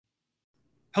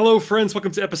Hello, friends.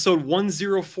 Welcome to episode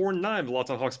 1049 of the Locked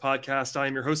On Hawks podcast. I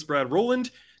am your host, Brad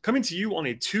Rowland, coming to you on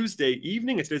a Tuesday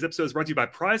evening. And today's episode is brought to you by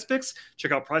PrizePicks.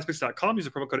 Check out prizepicks.com. Use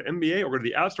the promo code NBA or go to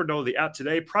the App Store. Download the app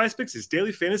today. PrizePicks is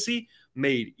daily fantasy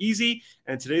made easy.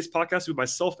 And today's podcast with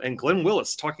myself and Glenn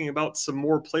Willis talking about some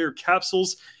more player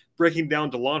capsules, breaking down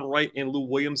DeLon Wright and Lou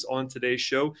Williams on today's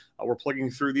show. We're plugging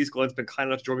through these. Glenn's been kind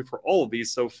enough to join me for all of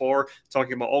these so far,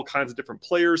 talking about all kinds of different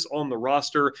players on the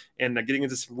roster and getting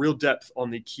into some real depth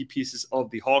on the key pieces of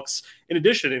the Hawks. In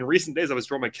addition, in recent days, I was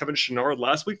joined by Kevin Chouinard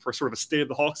last week for sort of a State of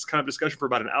the Hawks kind of discussion for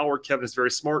about an hour. Kevin is very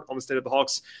smart on the State of the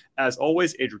Hawks, as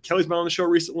always. Andrew Kelly's been on the show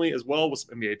recently as well with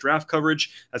some NBA draft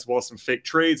coverage, as well as some fake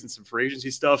trades and some free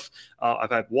agency stuff. I've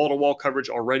had wall-to-wall coverage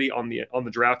already on the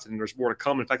draft, and there's more to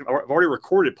come. In fact, I've already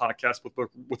recorded podcasts with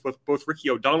both Ricky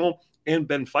O'Donnell and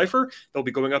Ben Pfeiffer. They'll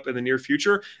be going up in the near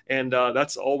future, and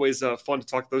that's always fun to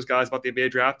talk to those guys about the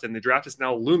NBA draft. And the draft is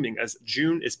now looming as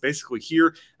June is basically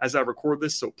here as I record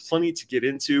this, so plenty to get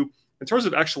into. In terms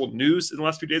of actual news in the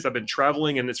last few days, I've been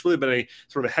traveling, and it's really been a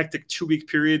sort of a hectic 2-week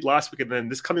period last week and then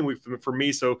this coming week for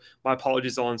me. So my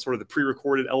apologies on sort of the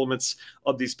pre-recorded elements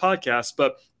of these podcasts,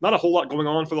 but not a whole lot going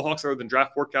on for the Hawks other than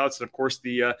draft workouts. And of course,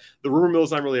 the rumor mill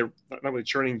is not really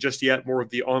churning just yet. More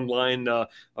of the online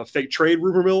fake trade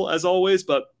rumor mill as always,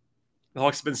 but the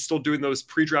Hawks have been still doing those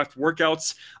pre-draft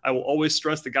workouts. I will always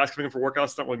stress the guys coming in for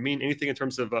workouts don't really mean anything in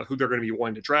terms of who they're going to be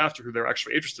wanting to draft or who they're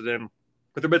actually interested in.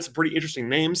 But there have been some pretty interesting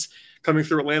names coming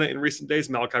through Atlanta in recent days.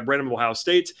 Malachi Branham of Ohio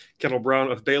State, Kendall Brown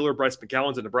of Baylor, Bryce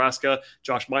McGowan of Nebraska,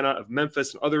 Josh Minot of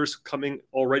Memphis, and others coming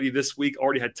already this week.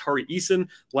 Already had Tari Eason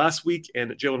last week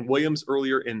and Jalen Williams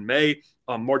earlier in May.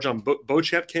 Marjon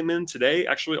Beauchamp came in today,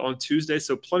 actually on Tuesday.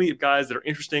 So plenty of guys that are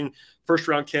interesting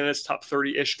first-round candidates, top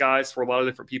 30-ish guys for a lot of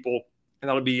different people. And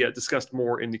that'll be discussed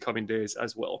more in the coming days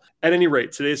as well. At any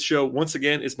rate, today's show, once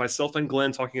again, is myself and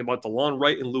Glenn talking about DeLon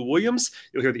Wright and Lou Williams.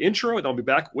 You'll hear the intro, and I'll be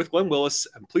back with Glenn Willis.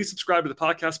 And please subscribe to the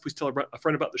podcast. Please tell a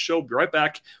friend about the show. We'll be right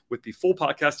back with the full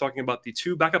podcast talking about the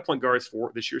 2 backup point guards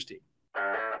for this year's team.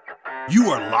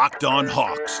 You are Locked On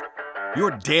Hawks,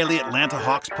 your daily Atlanta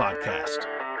Hawks podcast.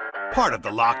 Part of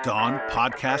the Locked On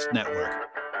Podcast Network.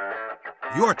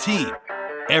 Your team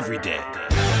every day.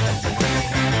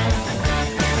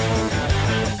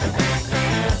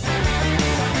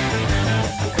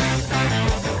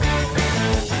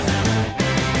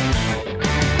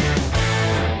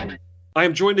 I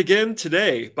am joined again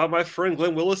today by my friend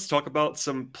Glenn Willis to talk about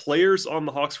some players on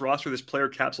the Hawks roster. This player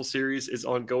capsule series is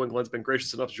ongoing. Glenn's been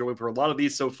gracious enough to join for a lot of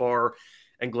these so far.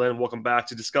 And Glenn, welcome back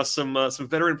to discuss some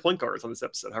veteran point guards on this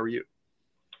episode. How are you?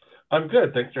 I'm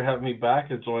good. Thanks for having me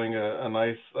back. Enjoying a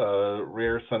nice,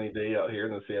 rare sunny day out here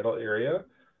in the Seattle area.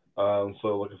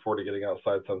 So looking forward to getting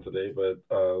outside some today, but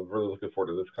really looking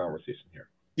forward to this conversation here.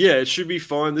 Yeah, it should be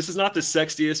fun. This is not the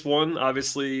sexiest one.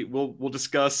 Obviously, we'll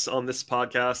discuss on this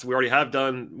podcast. We already have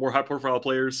done more high-profile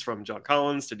players from John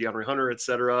Collins to DeAndre Hunter,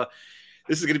 etc.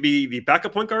 This is going to be the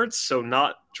backup point guards, so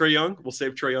not Trae Young. We'll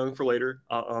save Trae Young for later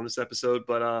on this episode.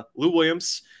 But Lou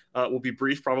Williams will be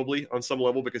brief probably on some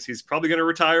level because he's probably going to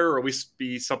retire or at least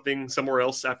be something somewhere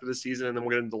else after this season. And then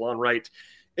we'll get into DeLon Wright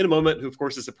in a moment, who, of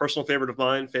course, is a personal favorite of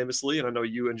mine, famously. And I know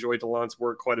you enjoy DeLon's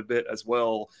work quite a bit as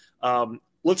well.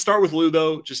 Let's start with Lou,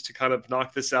 though, just to kind of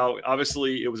knock this out.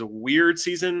 Obviously, it was a weird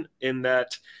season in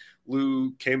that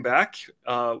Lou came back.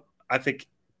 I think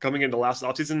coming into last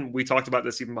offseason, we talked about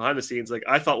this even behind the scenes. Like,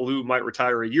 I thought Lou might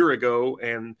retire a year ago,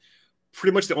 and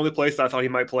pretty much the only place that I thought he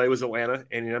might play was Atlanta.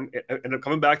 And he ended up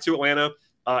coming back to Atlanta.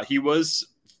 He was,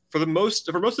 for most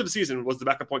of the season, was the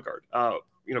backup point guard.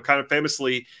 Kind of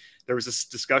famously, there was this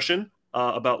discussion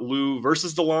about Lou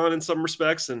versus DeLon in some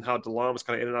respects and how DeLon was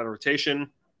kind of in and out of rotation.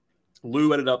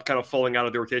 Lou ended up kind of falling out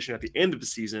of the rotation at the end of the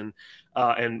season.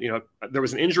 And there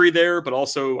was an injury there, but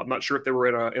also I'm not sure if they were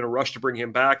in a rush to bring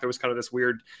him back. There was kind of this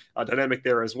weird dynamic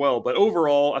there as well. But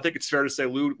overall, I think it's fair to say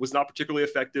Lou was not particularly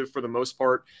effective for the most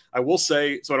part. I will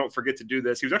say, so I don't forget to do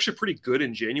this, he was actually pretty good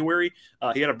in January.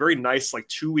 He had a very nice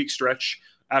 2-week stretch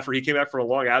after he came back from a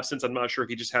long absence. I'm not sure if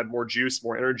he just had more juice,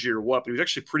 more energy or what, but he was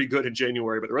actually pretty good in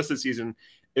January. But the rest of the season,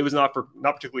 it was not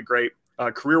particularly great.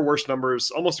 Career worst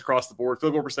numbers almost across the board.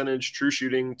 Field goal percentage, true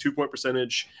shooting, 2-point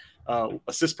percentage,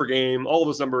 assists per game. All of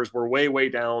those numbers were way, way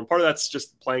down. Part of that's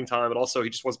just playing time, but also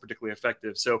he just wasn't particularly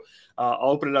effective. So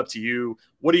I'll open it up to you.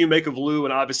 What do you make of Lou?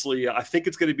 And obviously, I think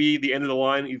it's going to be the end of the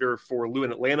line either for Lou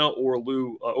in Atlanta or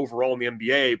Lou overall in the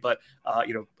NBA. But, I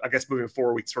guess moving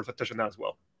forward, we can sort of touch on that as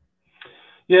well.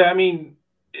 Yeah, I mean,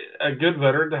 a good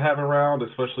veteran to have around,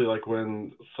 especially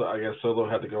when I guess Solo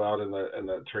had to go out in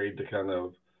that trade to kind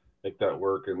of make that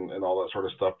work and all that sort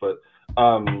of stuff. But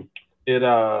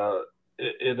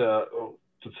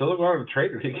Did Solo go on a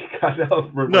trade or he got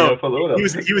out from No, Faluna?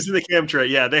 he was in the Cam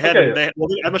trade. Yeah, they had. Okay.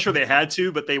 I'm not sure they had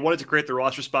to, but they wanted to create the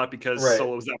roster spot because Right.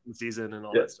 Solo was out for the season and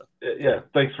all Yeah. that stuff. Yeah.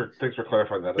 Thanks for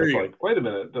clarifying that. There It's you like, wait a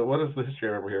minute, what is the history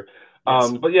over here?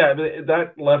 Yes. But yeah,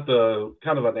 that left a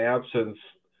kind of an absence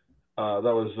that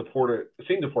was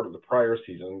seemed important the prior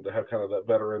season to have kind of that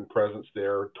veteran presence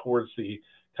there towards the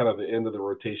kind of the end of the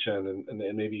rotation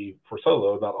and maybe for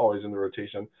Solo, not always in the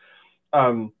rotation.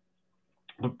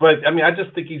 But I mean, I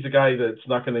just think he's a guy that's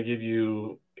not going to give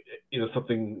you,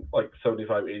 something like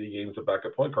 75, 80 games of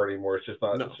backup point guard anymore. It's just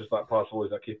not. No. It's just not possible.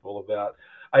 He's not capable of that.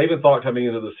 I even thought coming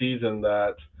into the season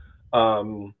that,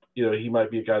 he might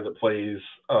be a guy that plays,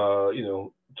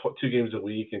 2 games a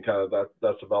week and kind of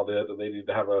that's about it. And they need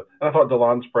to have and I thought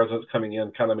DeLon's presence coming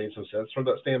in kind of made some sense from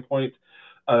that standpoint.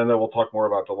 And then we'll talk more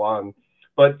about DeLon.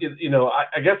 But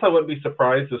I guess I wouldn't be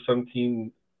surprised if some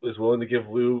team is willing to give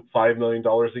Lou $5 million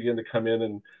again to come in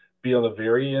and be on the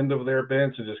very end of their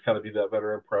bench and just kind of be that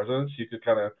veteran presence. You could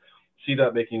kind of see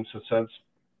that making some sense.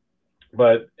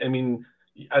 But I mean,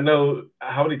 I know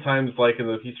how many times, like in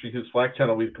the P3 Hoops Slack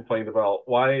channel, we've complained about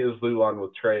why is Lou on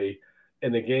with Trey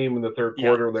in the game in the third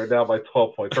quarter, they're down by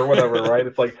 12 points or whatever, right?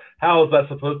 It's like, how is that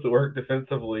supposed to work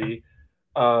defensively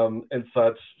and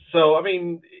such? So, I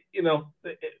mean,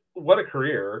 what a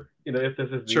career, if this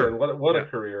is the end, what a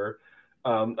career.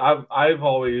 I've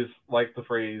always liked the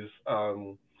phrase.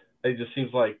 It just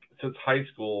seems like since high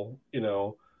school,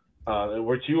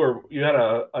 which you had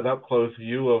an up close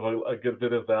view of a good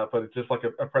bit of that, but it's just like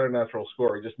a preternatural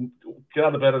score. You just get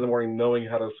out of bed in the morning knowing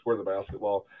how to score the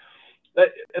basketball.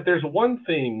 If there's one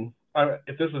thing,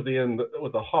 if this is the end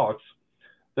with the Hawks,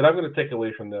 that I'm going to take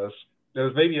away from this,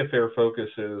 there's maybe a fair focus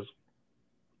is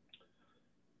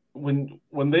when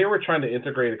they were trying to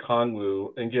integrate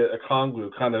Okongwu and get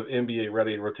Okongwu kind of NBA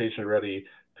ready and rotation ready,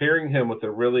 pairing him with a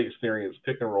really experienced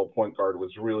pick and roll point guard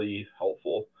was really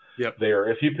helpful. Yep. There,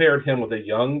 if you paired him with a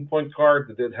young point guard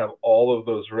that didn't have all of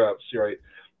those reps, right?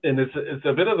 And it's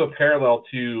a bit of a parallel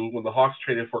to when the Hawks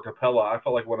traded for Capella. I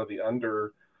felt like one of the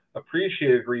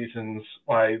underappreciated reasons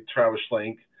why Travis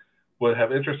Schlenk would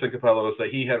have interest in Capella was that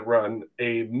he had run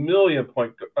a million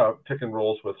point pick and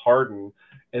rolls with Harden,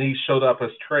 and he showed up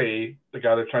as Trey, the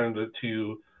guy they're trying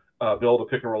to build a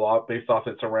pick and roll based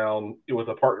offense around with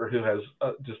a partner who has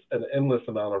just an endless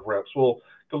amount of reps. Well,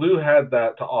 Galoo had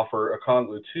that to offer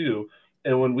Okongwu too,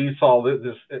 and when we saw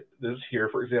this here,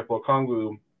 for example,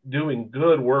 Okongwu doing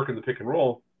good work in the pick and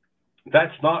roll,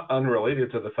 that's not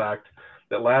unrelated to the fact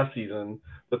that last season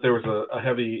that there was a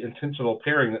heavy intentional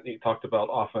pairing that Nate talked about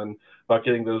often about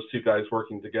getting those two guys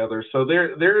working together. So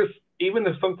there's even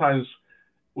if sometimes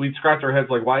we scratch our heads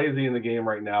like, why is he in the game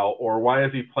right now? Or why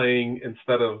is he playing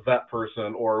instead of that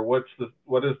person? Or what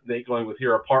is Nate going with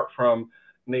here apart from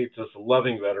Nate just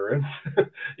loving veterans?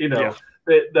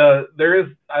 There is,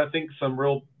 I think, some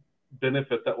real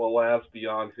benefit that will last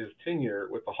beyond his tenure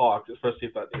with the Hawks, especially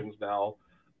if that ends now,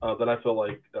 that I feel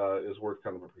like is worth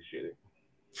kind of appreciating.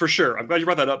 For sure. I'm glad you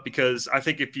brought that up because I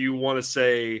think if you want to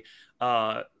say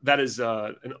that is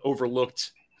an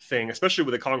overlooked thing, especially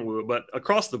with Okongwu, but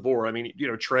across the board, I mean,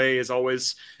 Trey has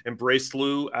always embraced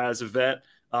Lou as a vet,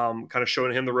 kind of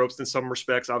showing him the ropes in some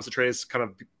respects. Obviously, Trey's kind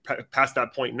of past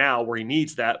that point now where he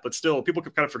needs that, but still, people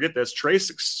can kind of forget this. Trey's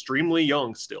extremely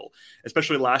young still,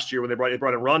 especially last year when they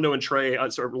brought in Rondo and Trey,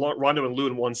 Rondo and Lou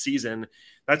in one season.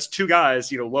 That's two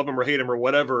guys, love him or hate him or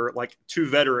whatever, like two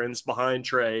veterans behind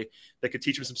Trey that could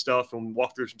teach him some stuff and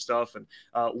walk through some stuff. And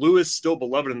Lou is still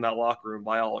beloved in that locker room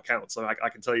by all accounts. So I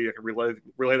can tell you, I can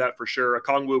relay that for sure.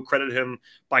 Okongwu credited him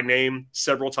by name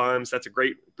several times. That's a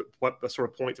great sort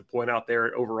of point to point out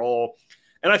there overall.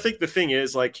 And I think the thing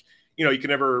is, like, you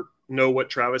can never know what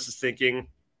Travis is thinking.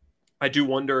 I do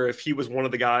wonder if he was one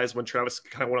of the guys when Travis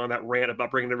kind of went on that rant about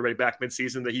bringing everybody back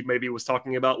midseason that he maybe was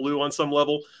talking about Lou on some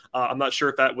level. I'm not sure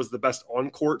if that was the best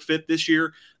on-court fit this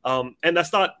year. And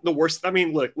that's not the worst. I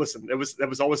mean, look, listen, that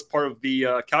was always part of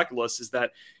the calculus is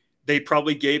that they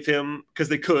probably gave him, because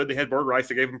they had bird rights,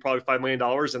 they gave him probably $5 million,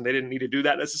 and they didn't need to do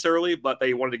that necessarily, but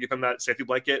they wanted to give him that safety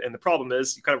blanket. And the problem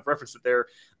is, you kind of referenced it there,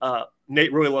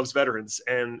 Nate really loves veterans,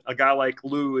 and a guy like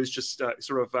Lou is just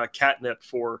sort of catnip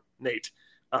for Nate.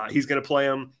 He's going to play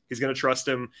him. He's going to trust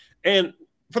him. And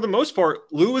for the most part,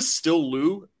 Lou is still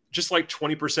Lou, just like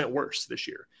 20% worse this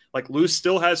year. Like, Lou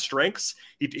still has strengths.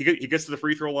 He gets to the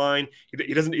free throw line.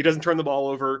 He doesn't turn the ball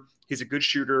over. He's a good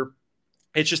shooter.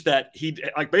 It's just that he,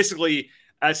 like, basically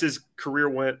as his career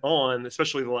went on,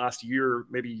 especially the last year,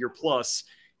 maybe year plus,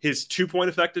 his 2-point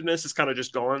effectiveness is kind of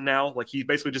just gone now. Like, he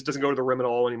basically just doesn't go to the rim at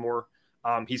all anymore.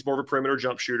 He's more of a perimeter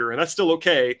jump shooter, and that's still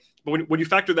okay. But when you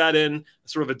factor that in,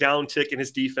 sort of a down tick in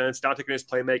his defense, down tick in his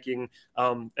playmaking,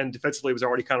 and defensively was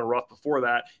already kind of rough before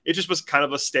that, it just was kind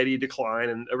of a steady decline.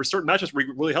 And there were certain matchups where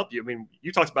he really helped you. I mean,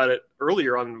 you talked about it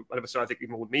earlier on an episode, I think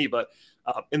even with me, but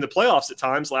in the playoffs at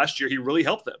times last year, he really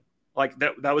helped them. Like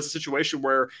that was a situation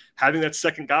where having that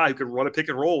second guy who could run a pick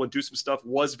and roll and do some stuff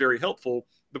was very helpful.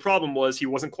 The problem was he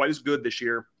wasn't quite as good this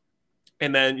year.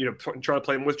 And then, trying to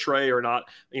play him with Trey or not,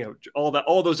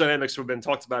 all those dynamics have been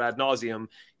talked about ad nauseum.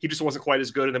 He just wasn't quite as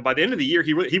good. And then by the end of the year,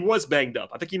 he was banged up.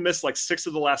 I think he missed like 6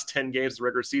 of the last 10 games of the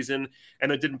regular season,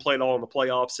 and then didn't play at all in the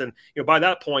playoffs. And by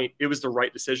that point, it was the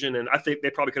right decision. And I think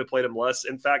they probably could have played him less.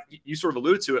 In fact, you sort of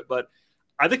alluded to it, but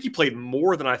I think he played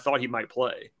more than I thought he might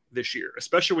play this year,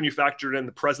 especially when you factored in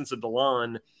the presence of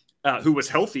DeLon, who was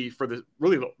healthy for the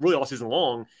really all season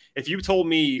long. If you told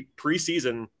me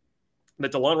preseason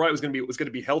that DeLon Wright was going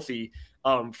to be healthy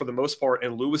for the most part,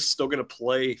 and Lou was still going to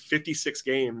play 56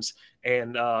 games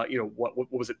and what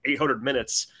was it, 800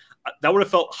 minutes, that would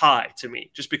have felt high to me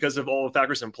just because of all the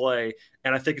factors in play.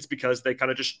 And I think it's because they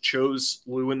kind of just chose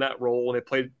Lou in that role, and they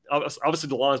played obviously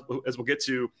DeLon, as we'll get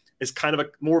to, is kind of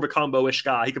more of a combo-ish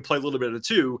guy. He could play a little bit of the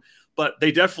two, but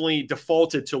they definitely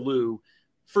defaulted to Lou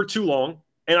for too long.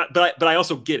 But I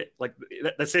also get it. Like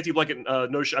that safety blanket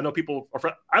notion, I know people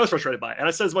I was frustrated by it. And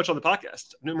I said as much on the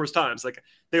podcast numerous times. Like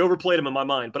they overplayed him in my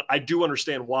mind, but I do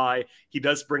understand why he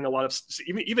does bring a lot of,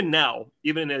 even now,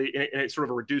 even in a sort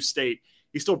of a reduced state,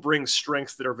 he still brings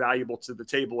strengths that are valuable to the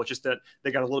table. It's just that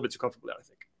they got a little bit too comfortable with that, I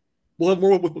think. We'll have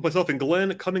more with myself and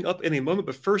Glenn coming up in a moment,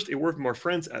 but first, a word from our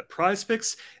friends at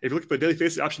PrizePicks. If you're looking for a daily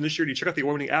fantasy option this year, you check out the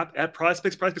award-winning app at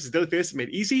PrizePicks. PrizePicks is daily fantasy made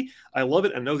easy. I love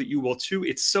it. I know that you will too.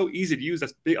 It's so easy to use.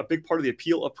 That's a big part of the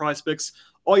appeal of PrizePicks.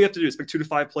 All you have to do is pick 2 to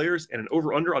 5 players and an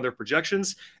over-under on their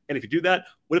projections. And if you do that,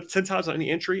 win up to 10 times on any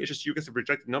entry. It's just you get the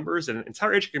projected numbers, and an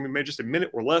entire entry can be made just a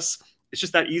minute or less. It's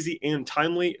just that easy and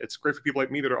timely. It's great for people like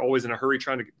me that are always in a hurry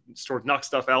trying to sort of knock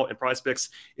stuff out, and PrizePicks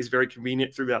is very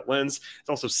convenient through that lens. It's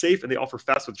also safe, and they offer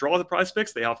fast withdrawal at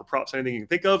PrizePicks. They offer props, anything you can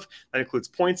think of. That includes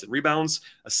points and rebounds,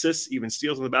 assists, even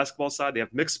steals on the basketball side. They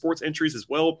have mixed sports entries as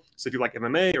well. So if you like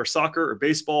MMA or soccer or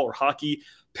baseball or hockey,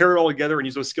 pair it all together and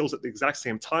use those skills at the exact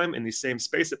same time in the same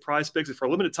space at PrizePicks. And for a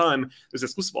limited time, there's an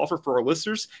exclusive offer for our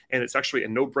listeners, and it's actually a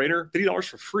no-brainer. $50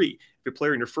 for free if your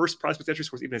player in your first PrizePicks entry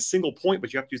scores even a single point,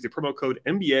 but you have to use the promo code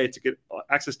NBA to get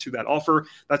access to that offer.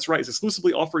 That's right. It's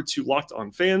exclusively offered to Locked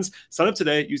On fans. Sign up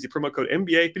today. Use the promo code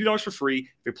NBA. $50 for free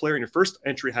if your player in your first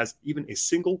entry has even a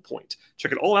single point.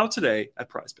 Check it all out today at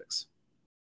PrizePicks.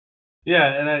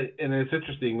 Yeah, and it's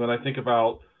interesting when I think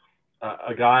about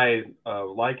a guy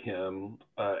like him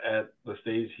at the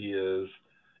stage he is.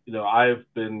 I've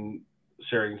been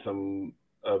sharing some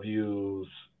views,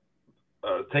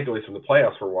 takeaways from the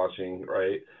playoffs we're watching,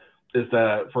 right? Is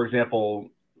that, for example,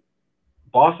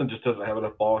 Boston just doesn't have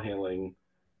enough ball handling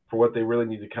for what they really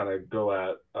need to kind of go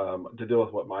at to deal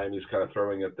with what Miami's kind of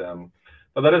throwing at them.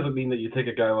 But that doesn't mean that you take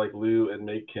a guy like Lou and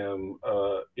make him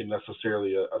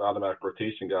necessarily an automatic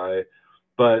rotation guy.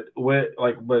 But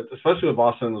especially when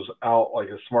Boston's out, like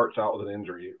Smart's out with an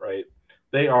injury, right?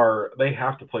 They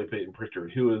have to play Peyton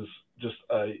Pritchard, who is just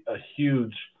a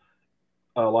huge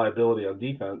liability on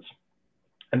defense.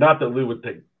 And not that Lou would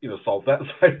solve that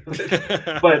side of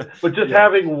it, but just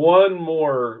having one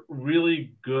more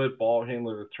really good ball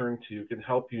handler to turn to can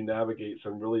help you navigate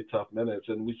some really tough minutes.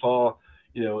 And we saw,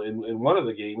 in one of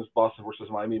the games, Boston versus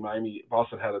Miami,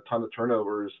 Boston had a ton of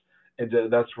turnovers.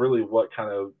 And that's really what kind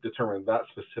of determined that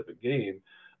specific game.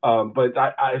 But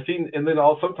I've seen, and then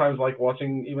sometimes like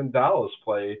watching even Dallas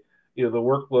play, the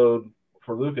workload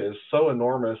for Luka is so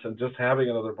enormous, and just having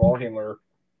another ball handler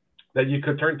that you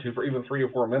could turn to for even 3 or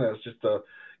 4 minutes just to,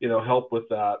 help with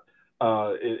that.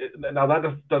 Now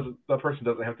that person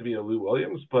doesn't have to be a Lou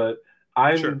Williams, but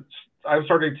I'm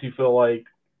starting to feel like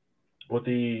with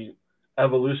the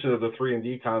evolution of the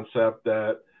 3-and-D concept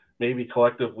that maybe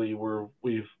collectively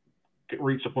we've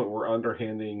reached a point where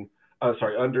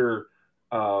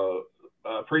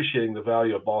appreciating the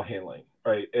value of ball handling,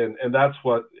 right? And that's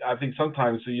what I think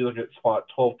sometimes when you look at spot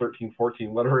 12, 13,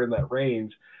 14, whatever in that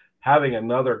range, having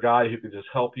another guy who can just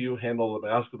help you handle the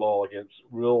basketball against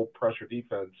real pressure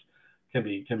defense can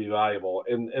be valuable.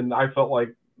 And I felt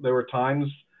like there were times,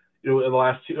 in the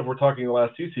last two, if we're talking the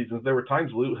last 2 seasons, there were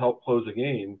times Lou helped close a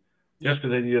game just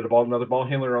because they needed another ball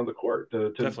handler on the court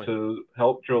to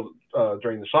help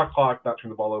during the shot clock, not turn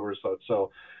the ball over and such.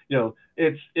 So,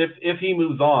 it's if he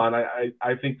moves on,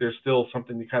 I think there's still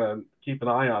something to kind of keep an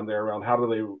eye on there around how do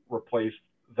they replace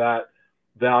that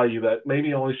value that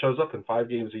maybe only shows up in 5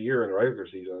 games a year in a regular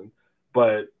season,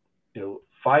 but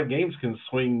 5 games can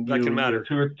swing that you, can matter.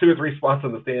 Two or three spots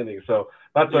in the standings. So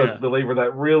not to belabor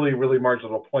that really, really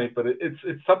marginal point, but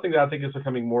it's something that I think is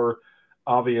becoming more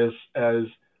obvious as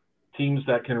teams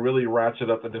that can really ratchet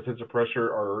up the defensive pressure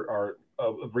are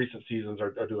of recent seasons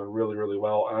are doing really, really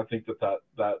well. And I think that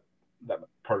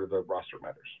part of the roster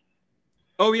matters.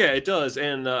 Oh yeah, it does.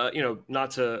 And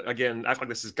not to again act like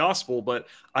this is gospel, but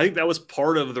I think that was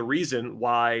part of the reason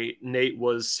why Nate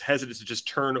was hesitant to just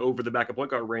turn over the backup point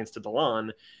guard reins to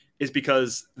DeLon, is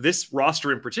because this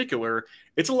roster in particular,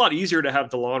 it's a lot easier to have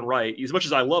DeLon Wright, as much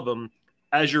as I love him,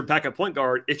 as your backup point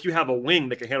guard if you have a wing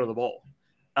that can handle the ball.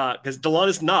 Because DeLon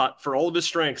is not, for all of his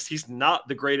strengths, he's not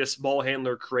the greatest ball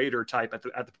handler creator type at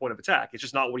the point of attack. It's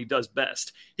just not what he does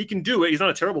best. He can do it. He's not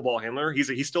a terrible ball handler.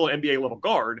 He's still an NBA level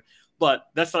guard, but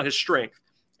that's not his strength.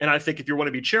 And I think if you want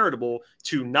to be charitable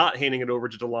to not handing it over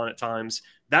to DeLon at times,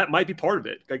 that might be part of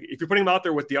it. Like if you're putting him out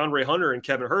there with DeAndre Hunter and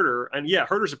Kevin Huerter, and yeah,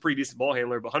 Herter's a pretty decent ball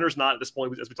handler, but Hunter's not at this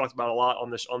point, as we talked about a lot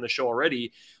on this show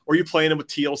already, or you playing him with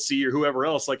TLC or whoever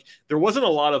else. Like there wasn't a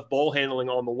lot of ball handling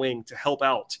on the wing to help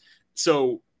out.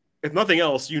 So if nothing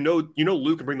else, Luke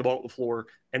can bring the ball to the floor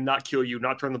and not kill you,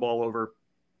 not turn the ball over.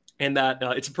 And that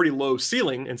it's a pretty low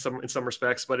ceiling in some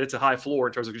respects, but it's a high floor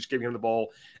in terms of just giving him the ball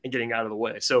and getting out of the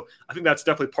way. So I think that's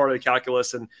definitely part of the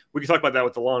calculus, and we can talk about that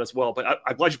with DeLon as well. But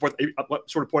I'm glad you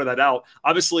sort of pointed that out.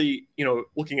 Obviously,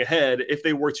 looking ahead, if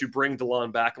they were to bring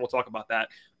DeLon back, and we'll talk about that,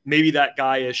 maybe that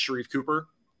guy is Sharif Cooper.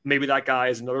 Maybe that guy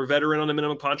is another veteran on a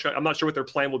minimum contract. I'm not sure what their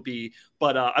plan would be,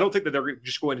 but I don't think that they're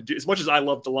just going to do, as much as I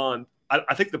love DeLon,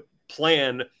 I think the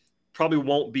plan probably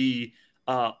won't be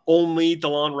only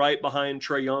DeLon Wright behind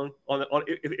Trae Young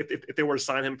if they were to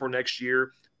sign him for next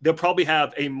year. They'll probably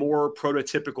have a more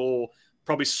prototypical,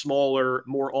 probably smaller,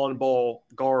 more on-ball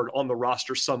guard on the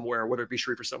roster somewhere, whether it be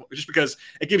Sharif or someone, just because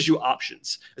it gives you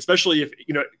options, especially if,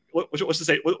 let's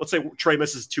say Trae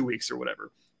misses 2 weeks or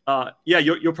whatever.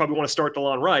 You'll probably want to start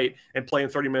DeLon Wright and play him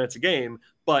 30 minutes a game,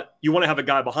 but you want to have a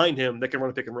guy behind him that can run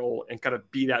a pick and roll and kind of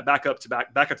be that backup to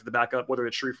the backup, whether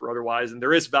it's Sharif or otherwise. And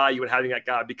there is value in having that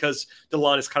guy because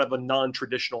DeLon is kind of a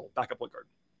non-traditional backup point guard.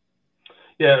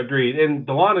 Yeah, agreed. And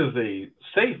DeLon is a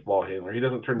safe ball handler. He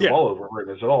doesn't turn the ball over very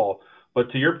much at all.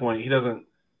 But to your point, he doesn't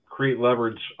create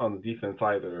leverage on the defense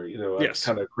either.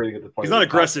 Kind of creating at the point. He's not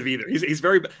aggressive either. He's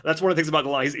very. That's one of the things about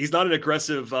DeLon. He's not an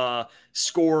aggressive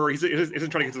scorer. He isn't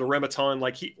trying to get to the rim a ton.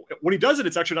 Like when he does it,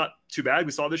 it's actually not too bad.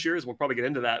 We saw this year, as we'll probably get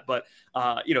into that. But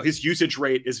his usage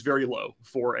rate is very low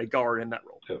for a guard in that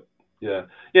role. Yeah.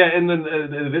 And then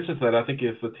in addition to that, I think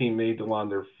if the team made DeLon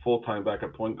their full-time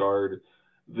backup point guard,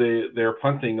 they're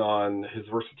punting on his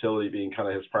versatility being kind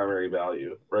of his primary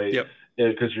value, right? Yep.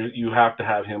 Because you have to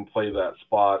have him play that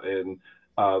spot, and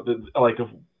if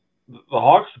the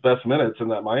Hawks' best minutes in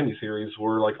that Miami series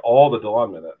were like all the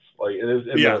DeLon minutes. Like it is,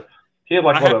 he had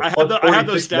like I have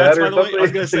those stats, by the way. I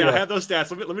was going to say I have those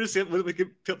stats. Let me just see. Let me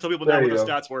tell people now what those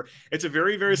stats were. It's a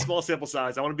very, very small sample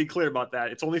size. I want to be clear about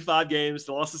that. It's only 5 games.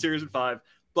 They lost the series in 5,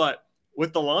 but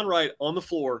with DeLon Wright on the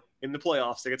floor in the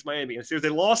playoffs against Miami, and series they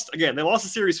lost the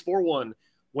series 4-1.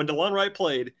 When DeLon Wright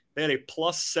played, they had a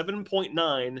plus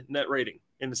 7.9 net rating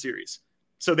in the series.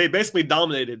 So they basically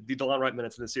dominated the DeLon Wright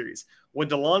minutes in the series. When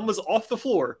DeLon was off the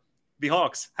floor, the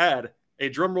Hawks had a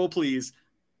drum roll, please,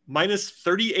 minus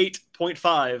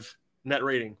 38.5 net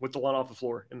rating with DeLon off the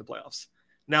floor in the playoffs.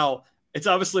 Now, it's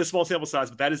obviously a small sample size,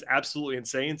 but that is absolutely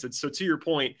insane. So to your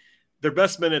point, their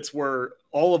best minutes were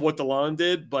all of what DeLon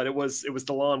did, but it was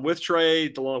DeLon with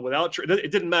Trae, DeLon without Trae.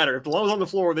 It didn't matter. If DeLon was on the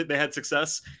floor, they had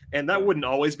success, and that wouldn't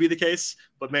always be the case.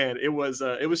 But man, it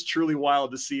was truly wild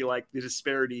to see like the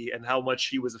disparity and how much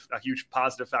he was a huge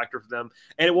positive factor for them.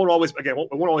 And it won't always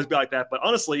be like that. But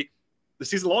honestly, the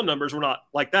season-long numbers were not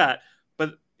like that.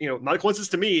 But not a coincidence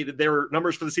to me that their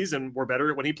numbers for the season were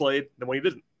better when he played than when he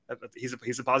didn't.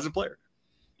 He's a positive player.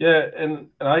 Yeah, and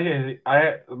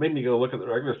I made me go look at the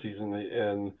regular season,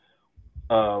 and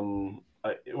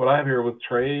what I have here with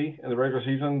Trae in the regular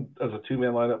season as a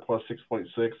 2-man lineup plus 6.6,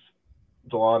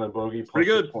 DeLon and Bogey plus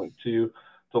 6.2,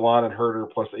 DeLon and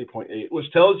Huerter plus 8.8,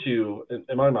 which tells you,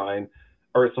 in my mind,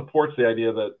 or it supports the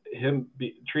idea that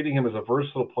treating him as a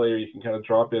versatile player, you can kind of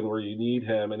drop in where you need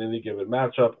him in any given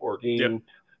matchup or game,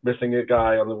 missing a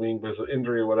guy on the wing because of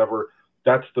injury or whatever.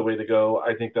 That's the way to go.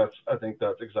 I think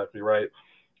that's exactly right.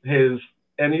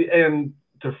 And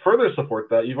to further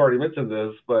support that, you've already mentioned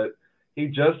this, but he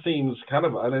just seems kind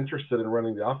of uninterested in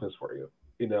running the offense for you,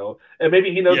 and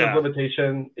maybe he knows his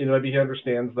limitation, maybe he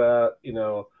understands that,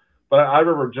 but I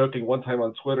remember joking one time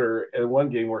on Twitter in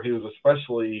one game where he was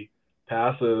especially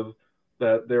passive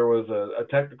that there was a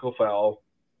technical foul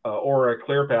or a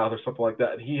clear path or something like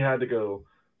that, and he had to go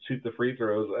shoot the free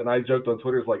throws. And I joked on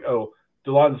Twitter, it's like, oh,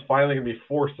 DeLon's finally going to be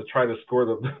forced to try to score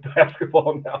the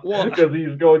basketball now because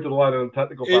he's going to the line on a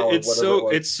technical foul.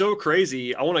 It's so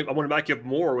crazy. I want to back you up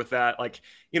more with that. Like,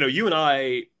 you and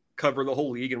I cover the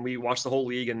whole league and we watch the whole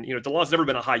league, and DeLon's never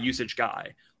been a high usage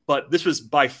guy, but this was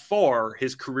by far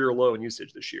his career low in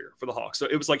usage this year for the Hawks. So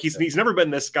it was like he's never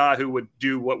been this guy who would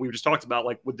do what we just talked about,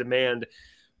 like would demand.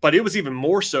 But it was even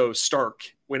more so stark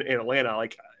when in Atlanta,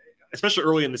 like especially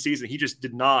early in the season, he just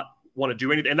did not want to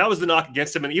do anything. And that was the knock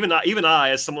against him. And even I,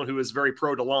 as someone who is very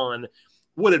pro DeLon,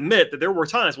 would admit that there were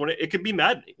times when it could be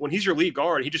maddening. When he's your lead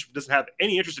guard, he just doesn't have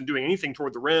any interest in doing anything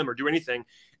toward the rim or do anything.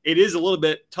 It is a little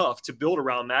bit tough to build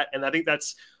around that. And I think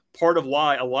that's part of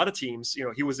why a lot of teams,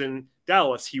 he was in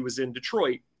Dallas, he was in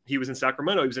Detroit, he was in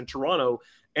Sacramento, he was in Toronto.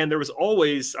 And there was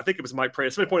always, I think it was Mike Prey,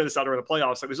 somebody pointed this out during the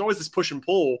playoffs, like there's always this push and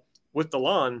pull with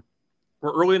DeLon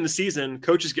where early in the season,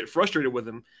 coaches get frustrated with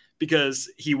him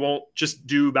because he won't just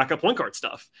do backup point guard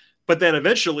stuff. But then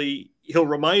eventually he'll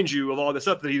remind you of all the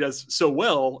stuff that he does so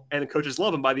well, and the coaches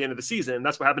love him by the end of the season. And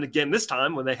that's what happened again this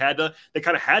time when they kind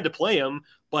of had to play him.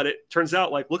 But it turns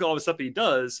out, like, look at all the stuff that he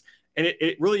does. And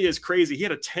it really is crazy. He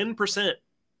had a 10%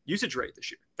 usage rate this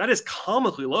year. That is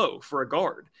comically low for a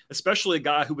guard, especially a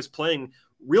guy who was playing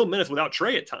real minutes without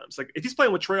Trey at times. Like if he's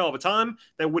playing with Trey all the time,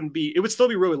 it would still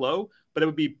be really low, but it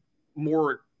would be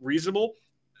more reasonable.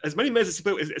 As many minutes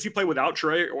as he played without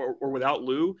Trey or without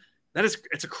Lou,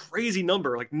 it's a crazy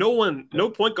number. Like no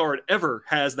point guard ever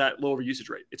has that low of a usage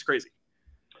rate. It's crazy.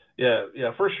 Yeah,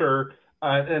 for sure.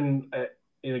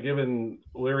 Given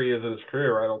where he is in his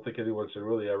career, I don't think anyone should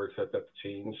really ever expect that to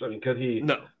change. I mean, could he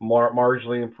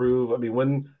marginally improve? I mean,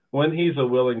 when he's a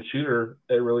willing shooter,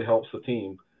 it really helps the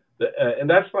team. And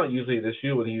that's not usually an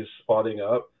issue when he's spotting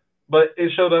up. But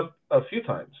it showed up a few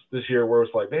times this year where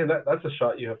it's like, man, that's a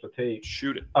shot you have to take.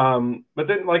 Shoot it. But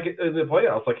then, like in the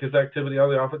playoffs, like his activity on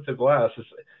the offensive glass,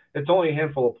 it's only a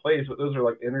handful of plays, but those are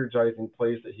like energizing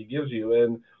plays that he gives you.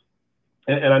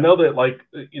 And I know that, like,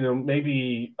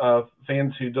 maybe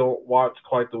fans who don't watch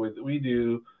quite the way that we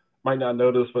do might not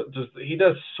notice, but just he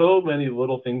does so many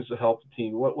little things to help the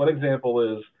team. One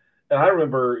example is, and I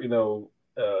remember,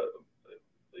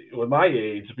 with my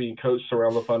age being coached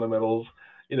around the fundamentals,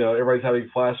 everybody's having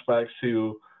flashbacks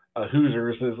to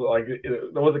Hoosiers. Is like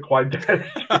it wasn't quite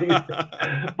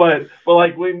that, but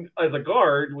like when as a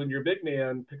guard, when your big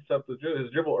man picks up his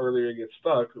dribble earlier and gets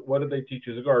stuck, what did they teach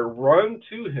you as a guard? Run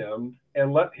to him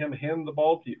and let him hand the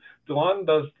ball to you. DeLon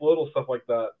does little stuff like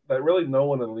that really no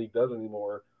one in the league does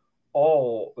anymore,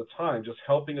 all the time. Just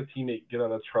helping a teammate get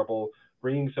out of trouble,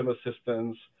 bringing some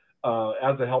assistance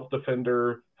as a help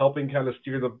defender, helping kind of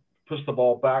push the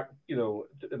ball back, in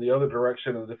the other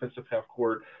direction in the defensive half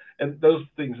court. And those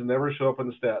things never show up in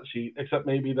the stat sheet, except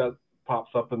maybe that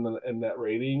pops up in that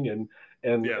rating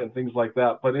and things like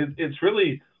that. But it's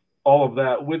really all of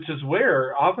that, which is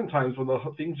where oftentimes when the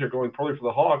things are going poorly for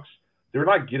the Hawks, they're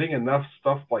not getting enough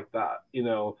stuff like that,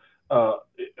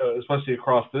 especially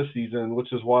across this season,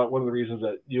 which is one of the reasons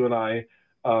that you and I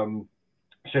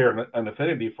share an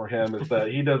affinity for him is that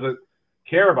he doesn't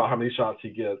care about how many shots he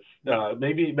gets.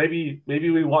 Maybe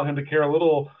we want him to care a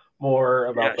little more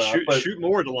about that. Shoot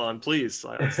more, DeLon, please.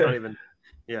 It's not even.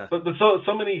 Yeah. But so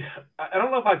many. I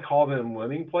don't know if I'd call them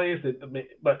winning plays,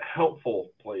 but helpful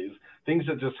plays. Things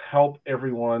that just help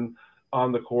everyone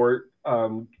on the court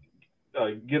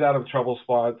get out of trouble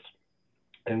spots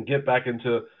and get back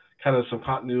into kind of some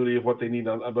continuity of what they need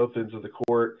on both ends of the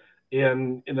court.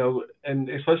 And and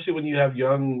especially when you have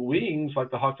young wings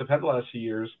like the Hawks have had the last few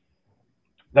years,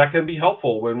 that can be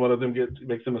helpful when one of them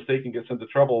makes a mistake and gets into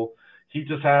trouble. He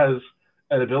just has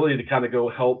an ability to kind of go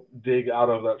help dig out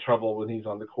of that trouble when he's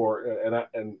on the court.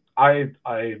 And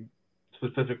I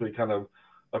specifically kind of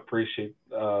appreciate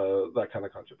that kind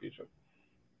of contribution.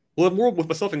 We'll have more with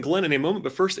myself and Glenn in a moment,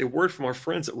 but first, a word from our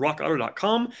friends at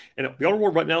RockAuto.com. And the Auto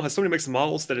World right now has so many makes and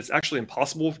models that it's actually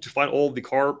impossible to find all of the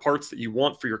car parts that you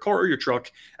want for your car or your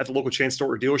truck at the local chain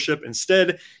store or dealership.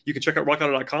 Instead, you can check out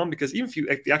RockAuto.com because even if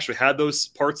you actually had those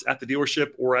parts at the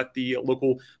dealership or at the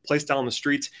local place down the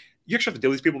street, you actually have to deal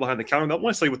with these people behind the counter. They don't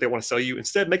want to sell you what they want to sell you.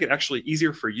 Instead, make it actually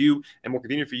easier for you and more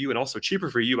convenient for you and also cheaper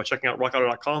for you by checking out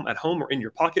rockauto.com at home or in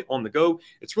your pocket on the go.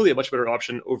 It's really a much better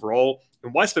option overall.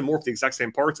 And why spend more for the exact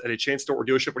same parts at a chain store or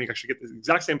dealership when you can actually get the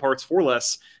exact same parts for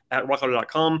less at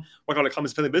rockauto.com? Rockauto.com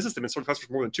is a family business. They've been serving customers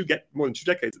for more than two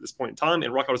decades at this point in time,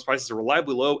 and RockAuto's prices are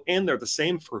reliably low, and they're the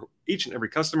same for each and every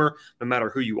customer, no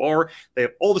matter who you are. They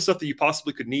have all the stuff that you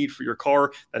possibly could need for your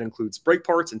car. That includes brake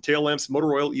parts and tail lamps,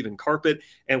 motor oil, even carpet.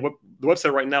 And what the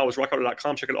website right now is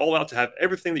rockauto.com. Check it all out to have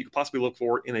everything that you could possibly look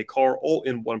for in a car all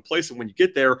in one place. And when you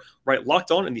get there, write Locked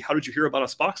On in the How Did You Hear About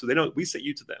Us box so they know we sent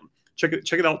you to them. Check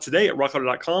it out today at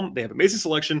rockauto.com. They have amazing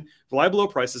selection, reliable low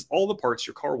prices, all the parts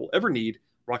your car will ever need.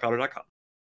 rockauto.com.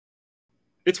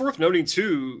 It's worth noting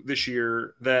too this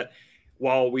year that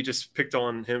while we just picked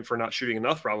on him for not shooting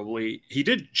enough, probably he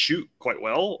did shoot quite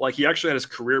well. Like he actually had his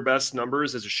career best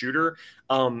numbers as a shooter.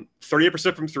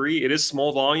 38% from three. It is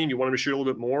small volume. You want him to shoot a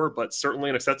little bit more, but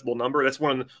certainly an acceptable number. That's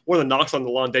one of the knocks on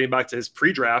DeLon dating back to his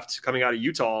pre-draft coming out of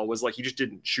Utah was like he just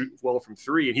didn't shoot well from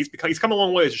three, and he's come a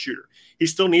long way as a shooter. He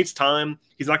still needs time.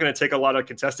 He's not going to take a lot of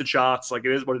contested shots. Like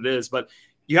it is what it is, but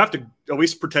you have to at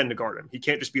least pretend to guard him. He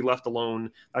can't just be left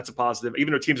alone. That's a positive,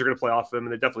 even though teams are going to play off him,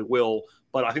 and they definitely will.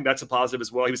 But I think that's a positive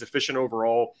as well. He was efficient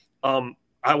overall. I want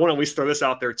to at least throw this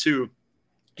out there too.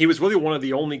 He was really one of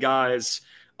the only guys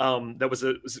that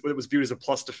was viewed as a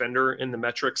plus defender in the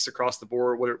metrics across the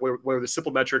board, whether the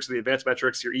simple metrics or the advanced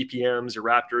metrics, your EPMs, your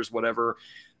Raptors, whatever.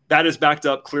 That is backed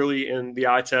up clearly in the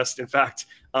eye test. In fact,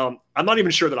 I'm not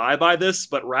even sure that I buy this,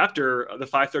 but Raptor, the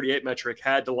 538 metric,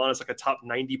 had DeLon as like a top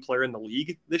 90 player in the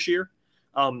league this year.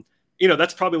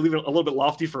 That's probably leaving a little bit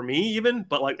lofty for me even,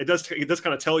 but like it does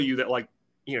kind of tell you that like,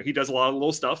 he does a lot of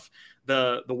little stuff,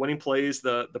 the winning plays,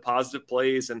 the positive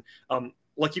plays. And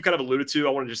like you kind of alluded to, I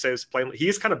wanted to say this plainly, he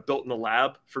is kind of built in the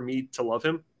lab for me to love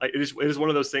him. It is one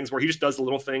of those things where he just does the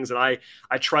little things, and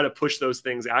I try to push those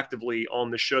things actively on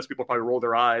the show. So people probably roll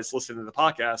their eyes listening to the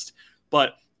podcast,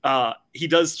 but he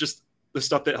does just the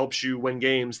stuff that helps you win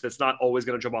games. That's not always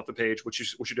going to jump off the page, which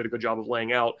you did a good job of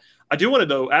laying out. I do want to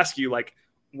though ask you like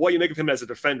what you make of him as a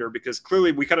defender, because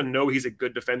clearly we kind of know he's a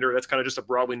good defender. That's kind of just a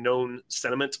broadly known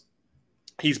sentiment.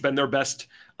 He's been their best.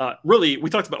 Really, we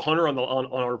talked about Hunter on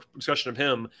our discussion of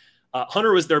him.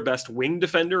 Hunter was their best wing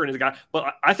defender and he's a guy,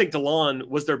 but I think DeLon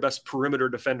was their best perimeter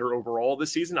defender overall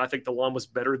this season. I think DeLon was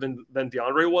better than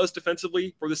DeAndre was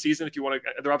defensively for the season. If you want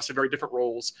to, they're obviously very different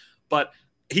roles, but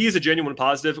he is a genuine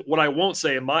positive. What I won't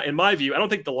say in my view, I don't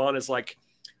think DeLon is like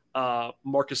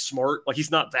Marcus Smart. Like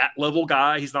he's not that level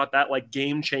guy. He's not that like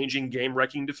game-changing,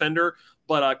 game-wrecking defender.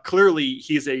 But clearly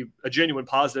he's a genuine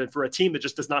positive for a team that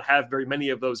just does not have very many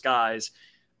of those guys.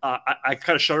 I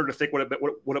kind of shudder to think what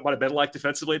it might have been like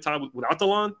defensively at time without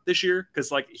DeLon this year,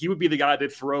 because like he would be the guy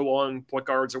they'd throw on point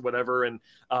guards or whatever. And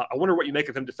I wonder what you make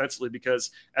of him defensively,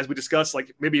 because as we discussed,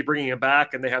 like maybe bringing him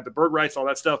back and they have the bird rights and all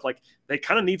that stuff, like they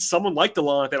kind of need someone like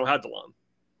DeLon if they don't have DeLon.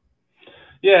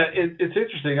 Yeah, it's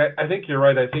interesting. I think you're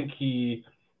right. I think he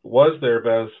was their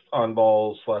best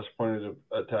on-ball / point of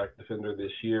attack defender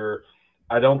this year.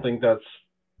 I don't think that's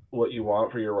what you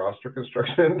want for your roster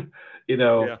construction,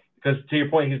 because to your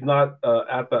point, he's not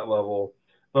at that level.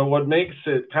 But what makes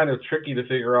it kind of tricky to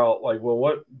figure out, like, well,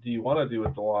 what do you want to do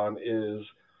with DeLon is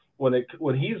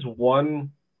when he's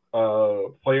one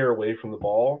player away from the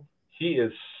ball, he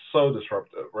is so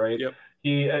disruptive, right? Yep.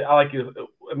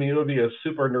 It would be a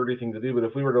super nerdy thing to do, but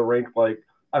if we were to rank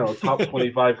top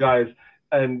 25 guys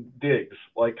and Diggs,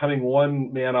 like coming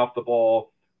one man off the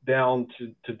ball down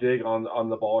to dig on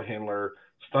the ball handler,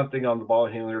 stunting on the ball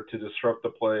handler to disrupt the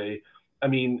play. I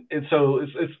mean, and so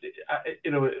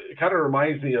it kind of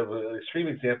reminds me of an extreme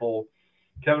example.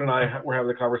 Kevin and I were having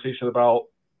a conversation about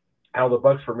how the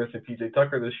Bucks were missing PJ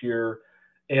Tucker this year,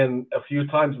 and a few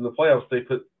times in the playoffs they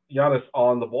put Giannis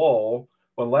on the ball.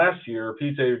 When last year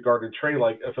PJ guarded Trey,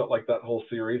 like it felt like that whole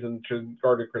series, and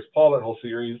guarded Chris Paul that whole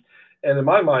series. And in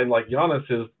my mind, like Giannis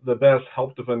is the best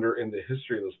help defender in the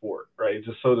history of the sport, right?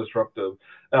 Just so disruptive.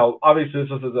 Now, obviously,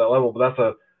 this isn't at that level, but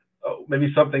that's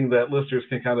maybe something that listeners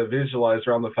can kind of visualize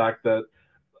around the fact that,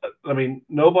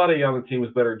 nobody on the team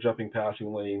is better at jumping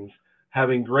passing lanes,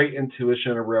 having great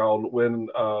intuition around when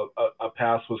a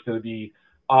pass was going to be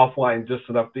offline just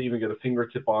enough to even get a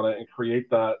fingertip on it and create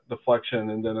that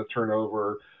deflection and then a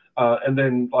turnover. And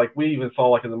then, like we even saw,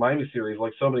 like in the Miami series,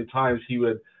 like so many times he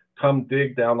would come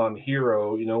dig down on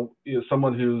Hero,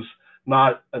 someone who's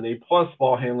not an A+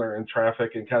 ball handler in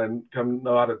traffic and kind of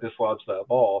know how to dislodge that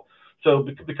ball. So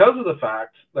because of the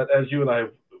fact that, as you and I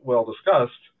have well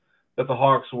discussed, that the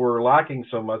Hawks were lacking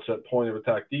so much at point of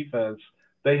attack defense,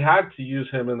 they had to use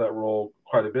him in that role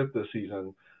quite a bit this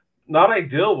season. Not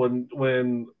ideal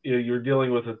when you're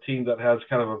dealing with a team that has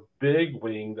kind of a big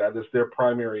wing that is their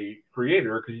primary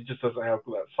creator, because he just doesn't have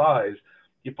that size.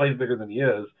 He plays bigger than he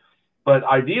is. But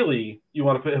ideally, you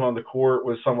want to put him on the court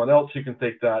with someone else who can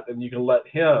take that, and you can let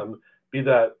him be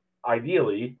that.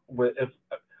 Ideally, if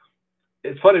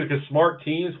it's funny because smart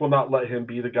teams will not let him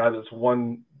be the guy that's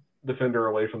one defender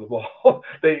away from the ball.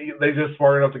 they just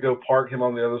smart enough to go park him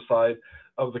on the other side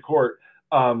of the court.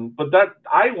 But that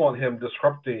I want him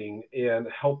disrupting and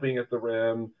helping at the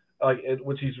rim,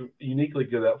 which he's uniquely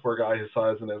good at for a guy his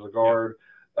size and as a guard.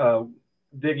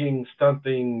 Digging,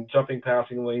 stunting, jumping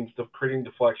passing lanes, creating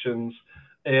deflections.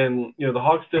 And, the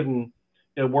Hawks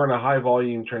weren't a high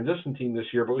volume transition team this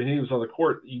year, but when he was on the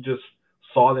court, you just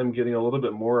saw them getting a little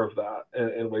bit more of that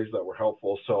in ways that were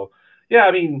helpful. So, yeah,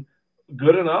 I mean,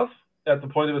 good enough at the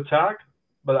point of attack,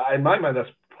 but in my mind, that's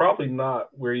probably not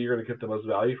where you're going to get the most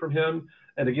value from him.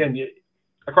 And again,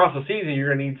 across the season,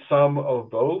 you're going to need some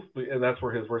of both, and that's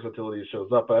where his versatility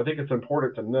shows up. But I think it's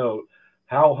important to note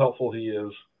how helpful he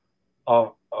is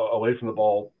away from the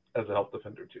ball as a help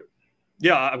defender too.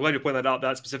 Yeah, I'm glad you pointed that out,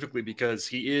 that specifically, because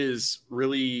he is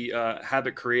really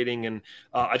habit creating. And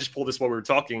I just pulled this while we were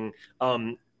talking.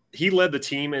 He led the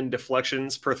team in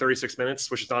deflections per 36 minutes,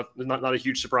 which is not a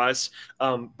huge surprise,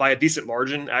 by a decent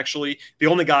margin, actually. The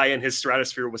only guy in his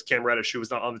stratosphere was Cam Reddish, who was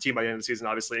not on the team by the end of the season,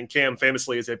 obviously. And Cam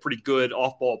famously is a pretty good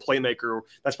off-ball playmaker.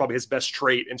 That's probably his best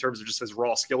trait in terms of just his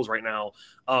raw skills right now.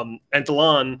 And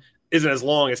DeLon isn't as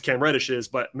long as Cam Reddish is,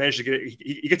 but managed to get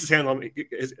he gets his hands on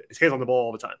the ball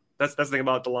all the time. That's the thing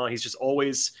about DeLon. He's just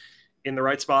always in the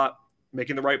right spot,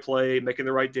 making the right play, making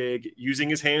the right dig, using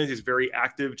his hands. He's very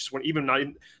active. Just when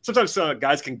sometimes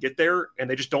guys can get there and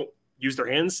they just don't use their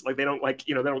hands. Like they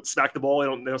don't smack the ball. They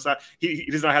don't smack. He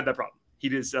does not have that problem.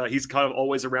 He's kind of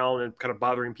always around and kind of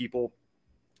bothering people,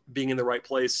 being in the right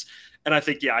place. And I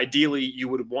think, ideally you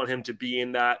would want him to be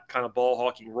in that kind of ball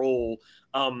hawking role.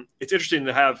 It's interesting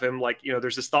to have him,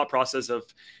 there's this thought process of,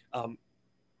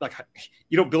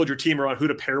 you don't build your team around who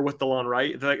to pair with DeLon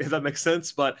Wright, if that makes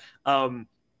sense. But,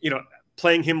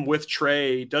 playing him with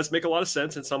Trey does make a lot of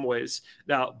sense in some ways.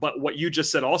 Now, but what you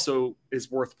just said also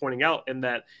is worth pointing out, in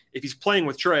that if he's playing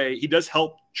with Trey, he does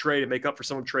help Trey to make up for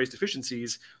some of Trey's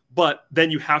deficiencies, but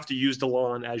then you have to use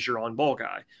DeLon as your on-ball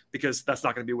guy, because that's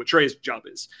not going to be what Trey's job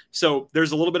is. So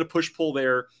there's a little bit of push-pull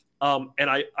there. And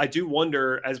I do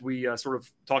wonder, as we sort of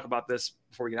talk about this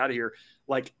before we get out of here,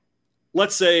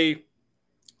 let's say,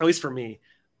 at least for me,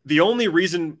 the only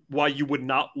reason why you would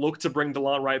not look to bring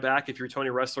DeLon Wright back if you're Tony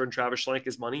Ressler and Travis Schlenk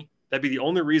is money. That'd be the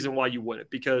only reason why you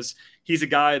wouldn't, because he's a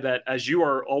guy that, as you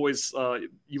are always,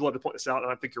 you love to point this out,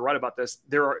 and I think you're right about this,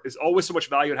 is always so much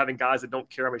value in having guys that don't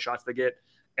care how many shots they get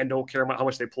and don't care about how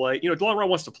much they play. DeLon Wright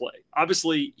wants to play.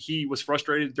 Obviously, he was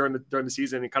frustrated during the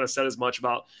season and kind of said as much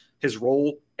about his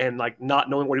role and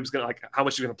not knowing what he was going to, how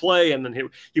much he was going to play. And then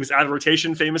he was out of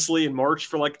rotation famously in March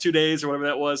for 2 days or whatever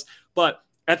that was. But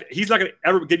he's not going to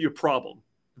ever give you a problem,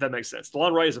 if that makes sense.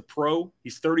 DeLon Wright is a pro.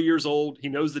 He's 30 years old. He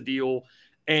knows the deal.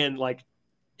 And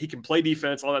he can play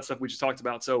defense, all that stuff we just talked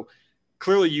about. So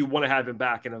clearly you want to have him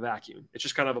back in a vacuum. It's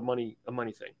just kind of a money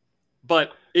thing.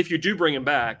 But if you do bring him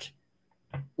back,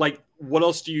 what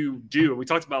else do you do? We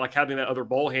talked about having that other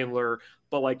ball handler,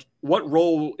 but what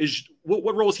role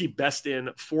is he best in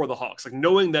for the Hawks?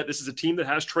 Knowing that this is a team that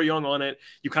has Trae Young on it,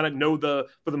 you kind of know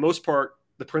for the most part,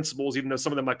 the principles, even though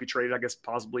some of them might be traded, I guess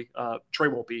possibly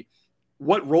Trae won't be.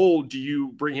 What role do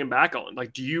you bring him back on?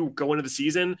 Do you go into the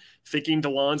season thinking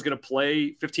DeLon's going to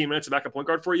play 15 minutes of backup point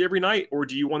guard for you every night, or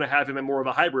do you want to have him in more of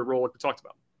a hybrid role like we talked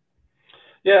about?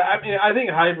 Yeah, I mean, I think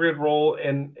a hybrid role,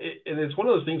 and it's one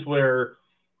of those things where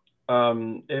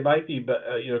it might be,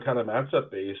 kind of matchup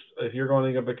based. If you're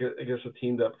going up against a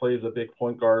team that plays a big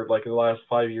point guard, like in the last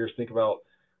 5 years, think about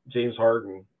James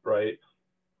Harden, right?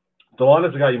 DeLon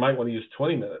is a guy you might want to use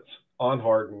 20 minutes on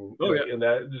Harden, and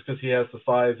that just because he has the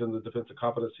size and the defensive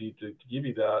competency to give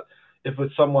you that. If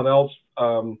it's someone else,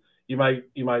 you might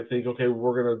think, okay,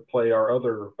 we're going to play our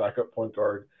other backup point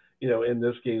guard, in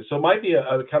this game. So it might be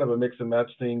a kind of a mix and match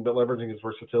thing, but leveraging his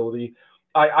versatility.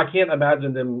 I can't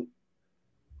imagine them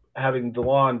having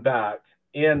DeLon back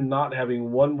and not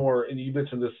having one more. And you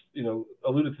mentioned this,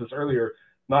 alluded to this earlier,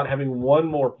 not having one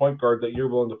more point guard that you're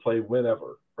willing to play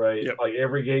whenever. Right. Yep.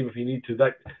 Every game, if you need to.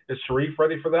 Is Sharif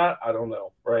ready for that? I don't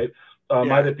know. Right.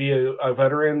 Might it be a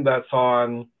veteran that's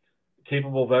on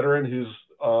capable veteran who's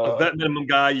a vet minimum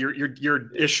guy?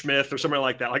 You're Ish Smith or something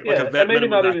like that. Like a vet and maybe minimum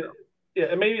not even. Yeah,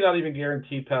 and maybe not even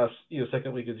guaranteed past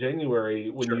second week of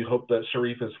January when you hope that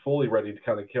Sharif is fully ready to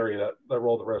kind of carry that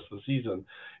role the rest of the season.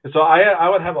 And so I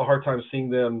would have a hard time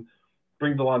seeing them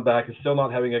bring DeLon back and still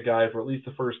not having a guy for at least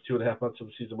the first 2.5 months of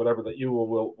the season, whatever, that you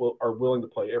are willing to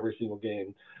play every single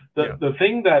game. The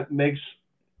thing that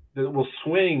will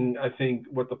swing, I think,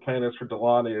 what the plan is for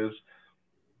DeLon is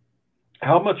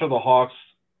how much are the Hawks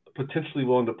potentially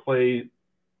willing to play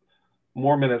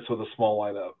more minutes with a small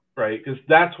lineup, right? Because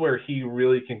that's where he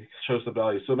really can show the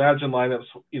value. So imagine lineups,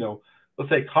 let's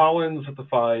say Collins at the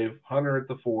 5, Hunter at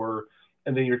the 4,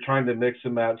 and then you're trying to mix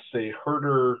and match, say,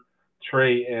 Herter,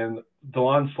 Trey, and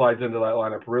DeLon slides into that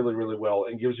lineup really, really well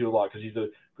and gives you a lot because he's a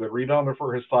good rebounder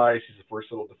for his size. He's a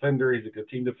versatile defender. He's a good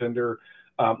team defender,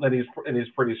 and he's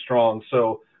pretty strong.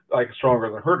 So stronger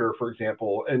than Herter, for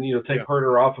example. And take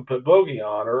Herter off and put Bogey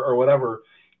on or whatever.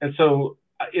 And so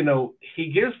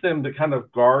he gives them the kind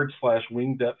of guard /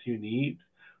 wing depth you need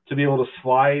to be able to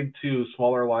slide to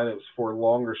smaller lineups for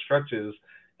longer stretches.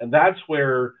 And that's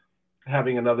where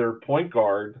having another point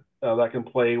guard that can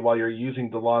play while you're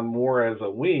using DeLon more as a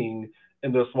wing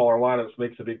in those smaller lineups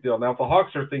makes a big deal. Now, if the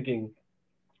Hawks are thinking,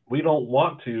 we don't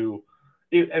want to,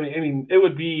 it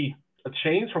would be a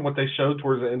change from what they showed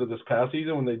towards the end of this past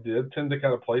season when they did tend to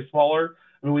kind of play smaller.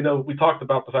 I mean, we talked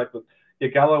about the fact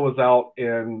that Gallo was out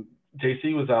and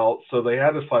JC was out, so they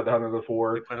had to slide down to the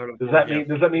 4. Does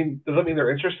that mean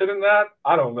they're interested in that?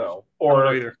 I don't know.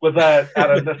 Or was that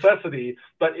out of necessity?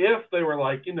 But if they were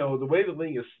like, the way the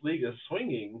league is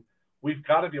swinging, we've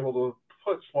got to be able to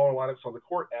put smaller lineups on the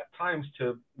court at times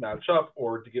to match up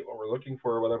or to get what we're looking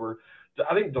for or whatever.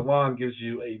 I think DeLon gives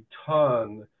you a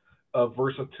ton of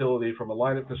versatility from a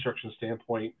lineup construction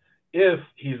standpoint if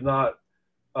he's not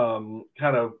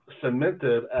kind of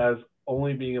cemented as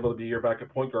only being able to be your backup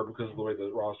point guard because of the way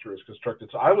the roster is constructed.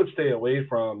 So I would stay away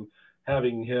from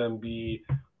having him be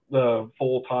the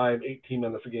full-time 18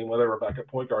 minutes a game, whatever, backup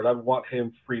point guard. I want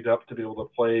him freed up to be able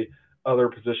to play other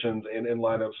positions and in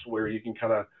lineups where you can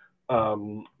kind of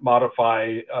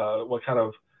modify what kind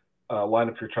of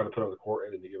lineup you're trying to put on the court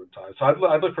at any given time. So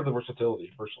I'd look for the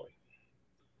versatility personally.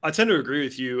 I tend to agree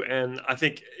with you, and I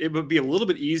think it would be a little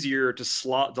bit easier to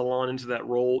slot DeLon into that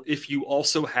role if you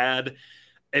also had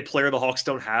a player the Hawks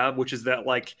don't have, which is that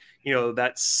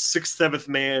that 6th, 7th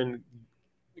man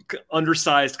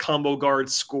undersized combo guard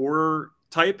scorer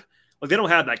type. Like they don't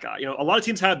have that guy. A lot of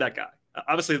teams have that guy.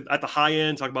 Obviously at the high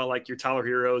end, talk about like your Tyler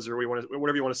Heroes or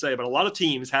whatever you want to say, but a lot of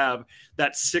teams have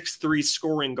that 6'3"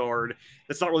 scoring guard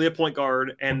that's not really a point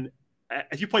guard. And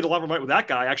if you play DeLon with that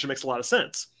guy, it actually makes a lot of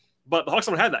sense. But the Hawks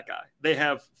don't have that guy. They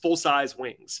have full-size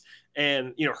wings.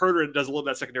 And, Herder does a little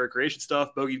bit of that secondary creation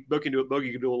stuff. Bogey can do it.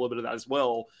 Bogey can do a little bit of that as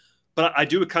well. But I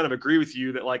do kind of agree with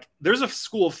you that, there's a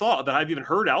school of thought that I've even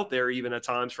heard out there even at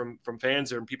times from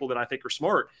fans and people that I think are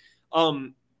smart.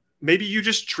 Maybe you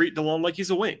just treat DeLon like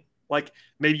he's a wing. Like,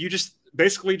 maybe you just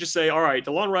basically just say, all right,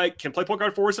 DeLon Wright can play point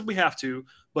guard for us if we have to.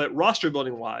 But roster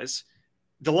building-wise,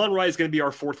 DeLon Wright is going to be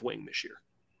our 4th wing this year.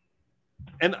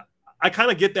 And I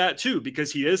kind of get that too,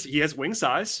 because he has wing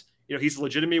size. He's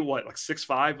legitimately 6'5",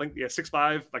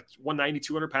 6'5", 190,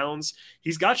 200 pounds.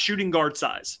 He's got shooting guard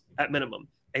size at minimum.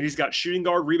 And he's got shooting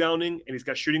guard rebounding and he's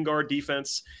got shooting guard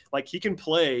defense. Like he can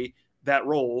play that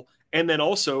role. And then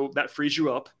also that frees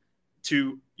you up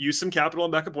to use some capital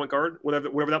on backup point guard,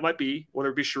 whatever that might be, whether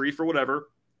it be Sharif or whatever.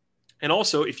 And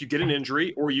also if you get an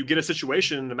injury or you get a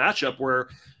situation in the matchup where,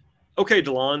 okay,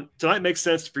 DeLon, tonight makes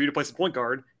sense for you to play some point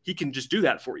guard. He can just do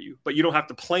that for you, but you don't have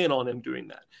to plan on him doing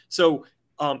that. So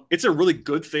it's a really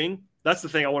good thing. That's the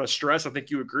thing I want to stress. I think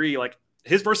you agree. Like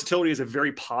his versatility is a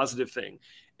very positive thing.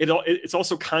 It's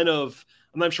also kind of,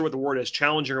 I'm not sure what the word is,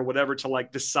 challenging or whatever, to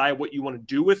decide what you want to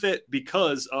do with it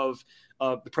because of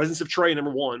the presence of Trey,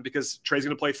 number one, because Trey's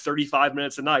going to play 35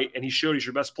 minutes a night and he showed he's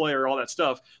your best player, all that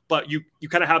stuff. But you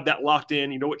kind of have that locked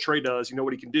in. You know what Trey does. You know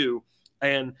what he can do.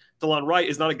 And DeLon Wright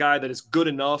is not a guy that is good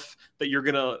enough that you're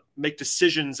going to make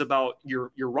decisions about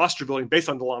your roster building based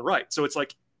on DeLon Wright. So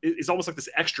it's almost like this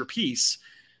extra piece.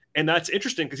 And that's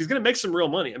interesting because he's going to make some real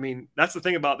money. I mean, that's the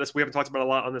thing about this. We haven't talked about a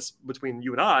lot on this between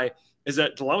you and I, is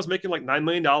that DeLon was making like $9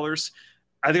 million.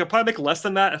 I think I'll probably make less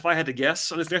than that if I had to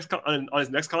guess on his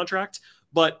next contract,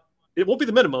 but it won't be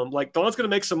the minimum. Like DeLon's going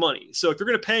to make some money. So if you're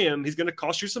going to pay him, he's going to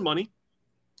cost you some money.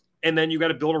 And then you got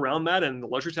to build around that and the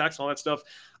luxury tax and all that stuff.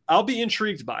 I'll be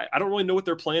intrigued by it. I don't really know what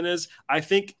their plan is. I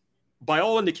think by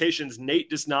all indications, Nate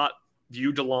does not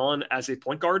view DeLon as a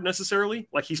point guard necessarily.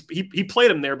 Like he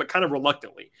played him there, but kind of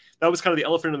reluctantly. That was kind of the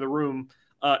elephant in the room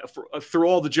through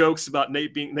all the jokes about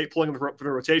Nate pulling him for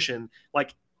the rotation.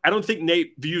 Like I don't think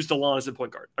Nate views DeLon as a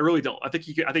point guard. I really don't. I think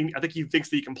he thinks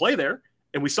that he can play there,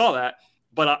 and we saw that.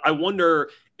 But I wonder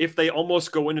if they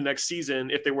almost go into next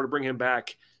season, if they were to bring him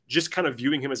back, just kind of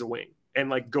viewing him as a wing and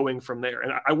like going from there.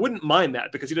 And I wouldn't mind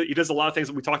that because he does a lot of things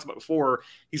that we talked about before.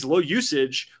 He's low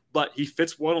usage, but he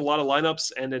fits well in a lot of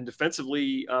lineups. And then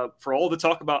defensively, for all the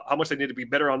talk about how much they need to be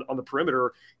better on the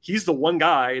perimeter, he's the one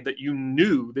guy that you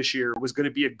knew this year was going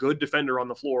to be a good defender on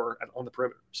the floor and on the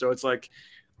perimeter. So it's like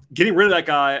getting rid of that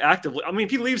guy actively. I mean,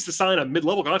 if he leaves to sign a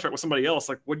mid-level contract with somebody else,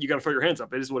 like what you got to throw your hands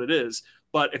up. It is what it is.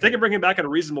 But if they can bring him back at a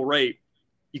reasonable rate,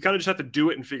 you kind of just have to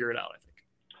do it and figure it out, I think.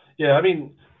 Yeah, I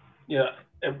mean,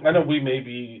 I know we may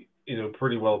be,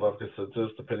 pretty well above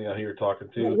consensus depending on who you're talking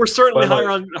to. Well, we're certainly higher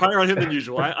on him than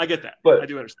usual. I get that. But I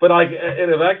do understand. But like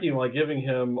in a vacuum, like giving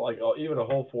him like even a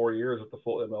whole 4 years at the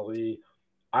full MLE,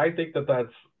 I think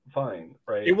that's fine,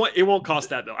 right? It won't cost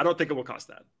that though. I don't think it will cost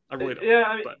that. I really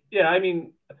don't. I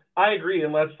mean, I agree.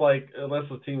 Unless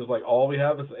the team is like, all we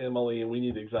have is Emily, and we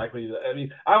need exactly that. I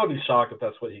mean, I would be shocked if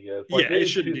that's what he gets. Like, it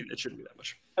shouldn't be that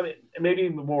much. I mean, maybe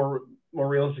more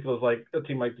realistic is like a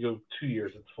team might go 2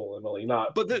 years at full Emily,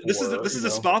 not. But this is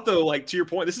a spot though. Like, to your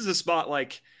point, this is a spot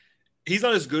like he's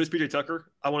not as good as PJ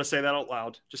Tucker. I want to say that out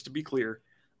loud, just to be clear.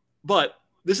 But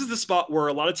this is the spot where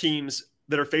a lot of teams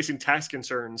that are facing tax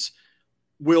concerns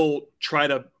will try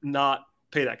to not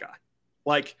pay that guy.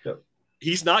 Like,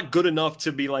 he's not good enough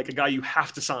to be like a guy you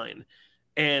have to sign.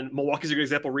 And Milwaukee's a good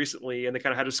example recently, and they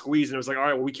kind of had to squeeze, and it was like, all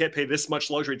right, well, we can't pay this much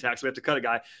luxury tax, so we have to cut a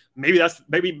guy. Maybe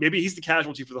he's the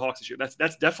casualty for the Hawks this year.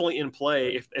 That's definitely in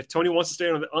play. If Tony wants to stay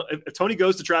on, if Tony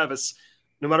goes to Travis,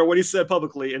 no matter what he said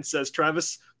publicly, and says,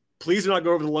 Travis, please do not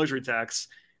go over the luxury tax,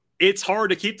 it's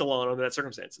hard to keep DeLon under that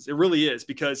circumstances. It really is,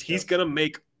 because he's going to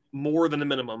make more than the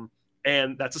minimum.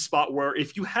 And that's a spot where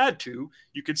if you had to,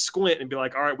 you could squint and be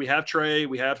like, all right, we have Trey,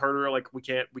 we have Herter, like we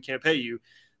can't pay you.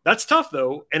 That's tough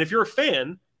though. And if you're a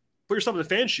fan, put yourself in the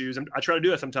fan shoes, and I try to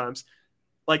do that sometimes.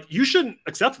 Like, you shouldn't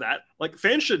accept that. Like,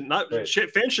 fans should not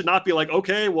be like,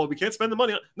 okay, well, we can't spend the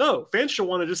money. No, fans should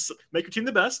want to just make your team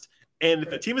the best. And if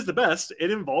the team is the best,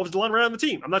 it involves DeLon Wright on the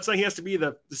team. I'm not saying he has to be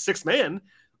the sixth man,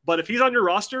 but if he's on your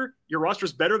roster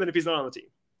is better than if he's not on the team.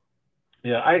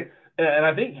 Yeah,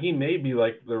 I think he may be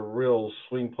like the real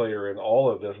swing player in all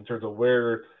of this in terms of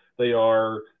where they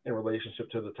are in relationship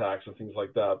to the tax and things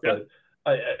like that. Yeah. But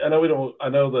I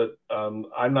know that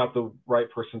I'm not the right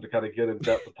person to kind of get in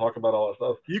depth to talk about all that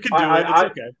stuff. You can do it.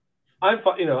 It's okay.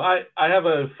 I have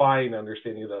a fine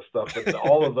understanding of that stuff, but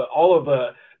all of the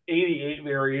 88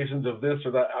 variations of this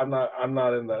or that, I'm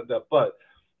not in that depth. But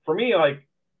for me, like,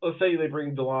 let's say they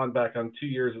bring DeLon back on 2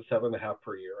 years at $7.5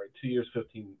 per year, right? 2 years,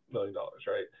 $15 million,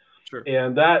 right? Sure.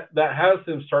 And that has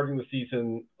them starting the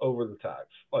season over the tax.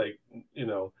 Like,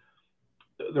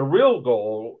 the real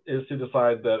goal is to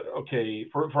decide that, okay,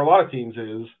 for a lot of teams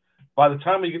is, by the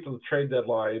time we get to the trade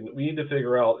deadline, we need to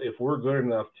figure out if we're good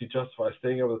enough to justify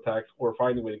staying over the tax or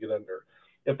finding a way to get under.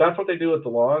 If that's what they do with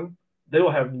DeLon, they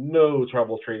will have no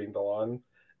trouble trading DeLon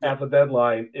at the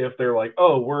deadline if they're like,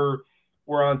 oh,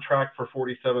 we're on track for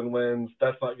 47 wins.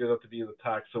 That's not good enough to be in the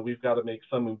tax, so we've got to make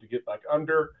some move to get back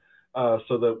under.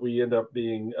 So that we end up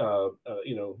being,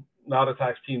 not a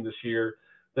tax team this year,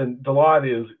 then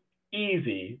DeLon is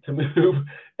easy to move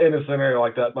in a scenario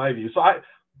like that, in my view. So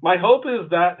my hope is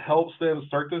that helps them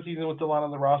start the season with DeLon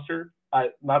on the roster.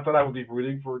 Not that I would be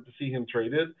rooting to see him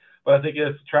traded, but I think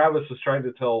if Travis is trying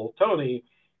to tell Tony,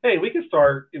 hey, we can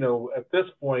start, at this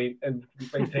point and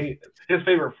maintain his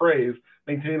favorite phrase,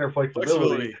 maintain our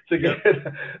flexibility to get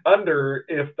under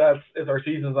if our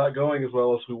season's not going as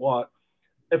well as we want.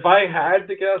 If I had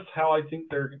to guess how I think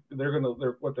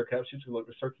what their cap sheet's going to look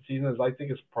to start the season is, I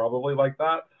think it's probably like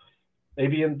that.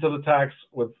 Maybe into the tax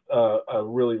with a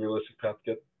really realistic path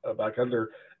to get back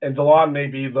under. And DeLon may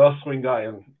be the swing guy.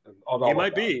 And all he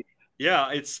might be.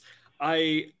 Yeah,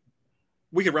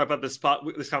 we could wrap up this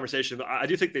conversation, but I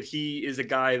do think that he is a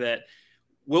guy that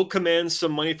will command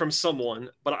some money from someone,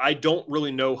 but I don't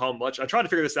really know how much. I tried to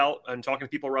figure this out and talking to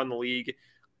people around the league.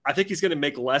 I think he's going to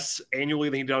make less annually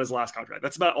than he did on his last contract.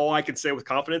 That's about all I can say with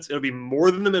confidence. It'll be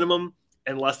more than the minimum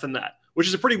and less than that, which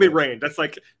is a pretty big range. That's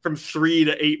like from $3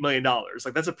 to $8 million.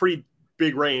 Like, that's a pretty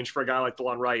big range for a guy like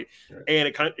DeLon Wright. Right. And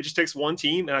it just takes one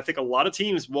team. And I think a lot of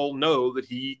teams will know that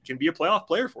he can be a playoff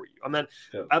player for you.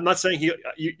 I'm not saying you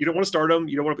don't want to start him.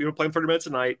 You don't want to play him 30 minutes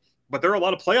a night, but there are a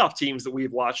lot of playoff teams that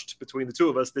we've watched between the two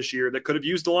of us this year that could have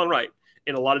used DeLon Wright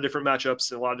in a lot of different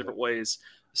matchups in a lot of different ways.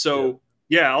 So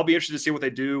yeah, I'll be interested to see what they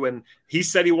do. And he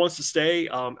said he wants to stay.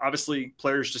 Obviously,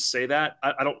 players just say that.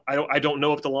 I don't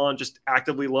know if DeLon just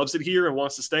actively loves it here and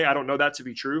wants to stay. I don't know that to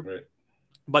be true. Right.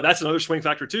 But that's another swing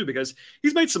factor too, because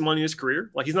he's made some money in his career.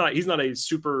 Like, he's not a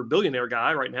super billionaire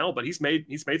guy right now, but he's made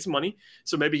some money.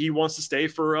 So maybe he wants to stay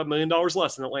for $1 million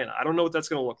less in Atlanta. I don't know what that's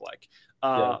going to look like.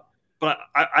 But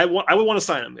I would want to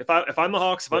sign him. If I'm the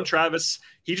Hawks, if I'm Travis,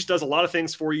 he just does a lot of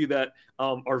things for you that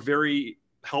are very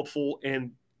helpful.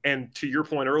 And to your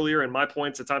point earlier, and my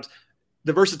points at times,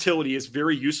 the versatility is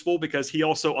very useful because he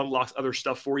also unlocks other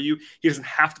stuff for you. He doesn't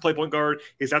have to play point guard.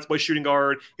 He doesn't have to play shooting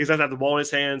guard. He doesn't have to have the ball in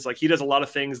his hands. Like, he does a lot of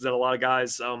things that a lot of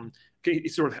guys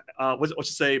sort of let's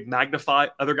just say magnify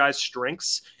other guys'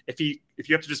 strengths. If you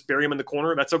have to just bury him in the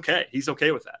corner, that's okay. He's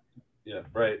okay with that. Yeah,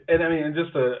 right. And I mean,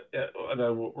 I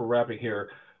know we're wrapping here,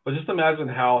 but just imagine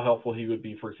how helpful he would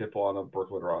be, for example, on a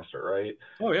Brooklyn roster, right?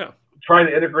 Oh yeah. Trying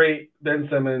to integrate Ben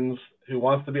Simmons, who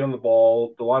wants to be on the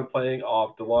ball, DeLon playing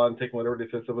off, DeLon taking whatever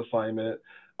defensive assignment,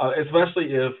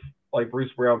 especially if like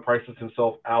Bruce Brown prices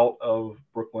himself out of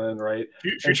Brooklyn, right?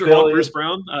 Future Hawk Bruce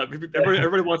Brown.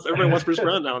 Everybody wants Bruce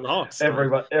Brown now in the Hawks. So.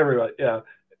 Everybody, yeah.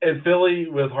 And Philly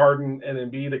with Harden and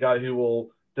Embiid, a guy who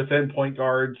will defend point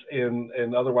guards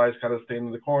and otherwise kind of stand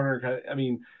in the corner. I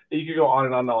mean, you could go on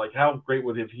and on. Like, how great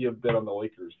would he have been on the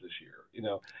Lakers this year? You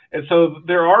know, and so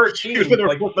there are teams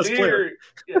like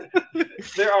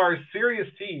there are serious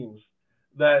teams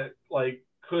that like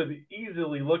could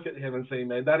easily look at him and say,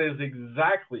 man, that is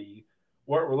exactly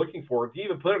what we're looking for. To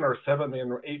even put in our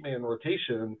 7-man or 8-man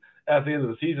rotation at the end of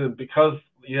the season, because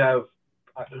you have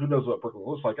who knows what Brooklyn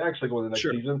looks like actually going into the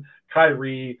next season.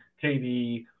 Kyrie,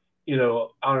 KD, you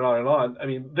know, on and on and on. I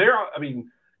mean,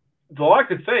 the lot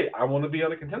could say, I want to be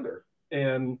on a contender.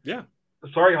 And yeah,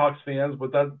 sorry, Hawks fans,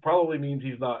 but that probably means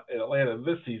he's not in Atlanta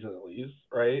this season at least,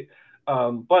 right?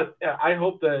 But yeah, I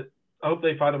hope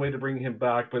they find a way to bring him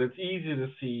back. But it's easy to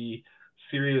see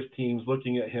serious teams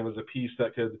looking at him as a piece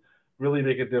that could really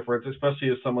make a difference, especially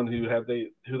as someone who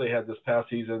they had this past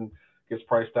season gets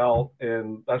priced out,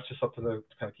 and that's just something to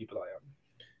kind of keep an eye on.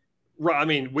 Right. I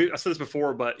mean, I said this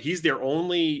before, but he's the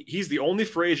only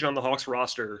free agent on the Hawks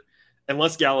roster,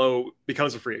 unless Gallo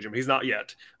becomes a free agent. But he's not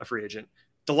yet a free agent.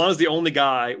 DeLon is the only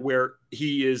guy where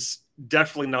he is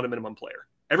definitely not a minimum player.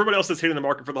 Everybody else that's hitting the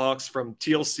market for the Hawks, from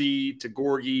TLC to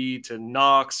Gorgie to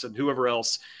Knox and whoever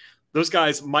else, those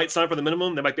guys might sign for the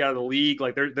minimum. They might be out of the league.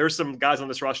 Like there's some guys on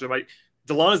this roster that might.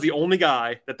 DeLon is the only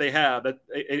guy that they have that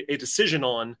a decision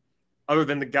on, other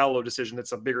than the Gallo decision.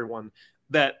 That's a bigger one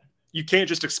that you can't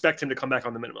just expect him to come back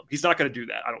on the minimum. He's not going to do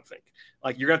that, I don't think.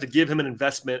 Like, you're going to have to give him an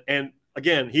investment. And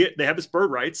again, they have his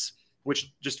bird rights,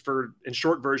 which, just for in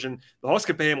short version, the Hawks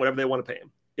could pay him whatever they want to pay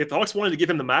him. If the Hawks wanted to give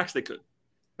him the max, they could.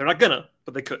 They're not gonna,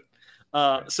 but they could.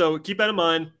 So keep that in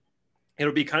mind.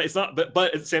 It'll be kind of, it's not,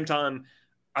 but at the same time,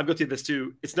 I've go through this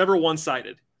too. It's never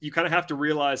one-sided. You kind of have to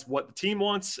realize what the team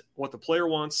wants, what the player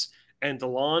wants, and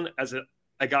DeLon, as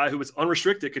a guy who is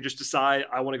unrestricted, could just decide,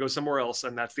 I want to go somewhere else,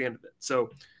 and that's the end of it.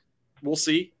 So we'll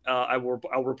see. I'll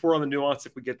report on the nuance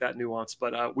if we get that nuance.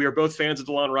 But we are both fans of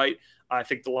DeLon Wright. I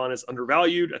think DeLon is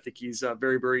undervalued. I think he's a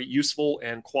very, very useful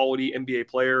and quality NBA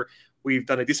player. We've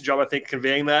done a decent job, I think,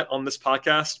 conveying that on this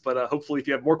podcast. But hopefully, if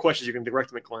you have more questions, you can direct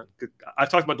them at Glenn. I've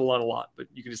talked about DeLon a lot, but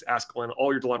you can just ask Glenn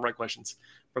all your DeLon Wright questions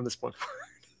from this point forward.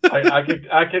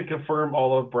 I can confirm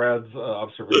all of Brad's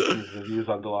observations and views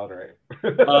on DeLon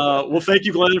Wright. Well, thank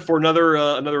you, Glenn, for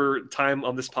another time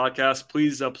on this podcast.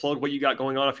 Please plug what you got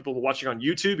going on. If people are watching on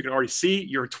YouTube, you can already see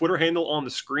your Twitter handle on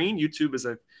the screen. YouTube is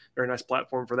a very nice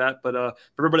platform for that. But for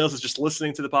everybody else that's just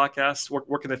listening to the podcast,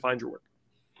 where can they find your work?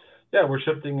 Yeah, we're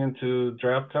shifting into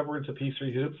draft coverage at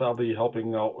P3 Hoops. I'll be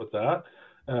helping out with that.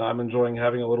 I'm enjoying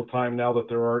having a little time now that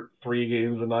there aren't 3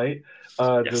 games a night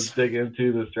to dig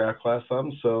into this draft class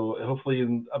some. So hopefully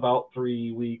in about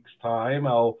 3 weeks' time,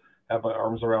 I'll have my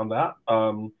arms around that.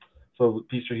 So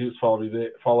P3 Hoops,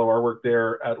 follow our work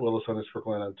there at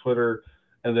Willis_Glenn on Twitter.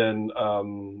 And then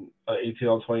 18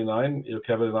 on 29,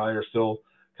 Kevin and I are still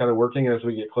kind of working as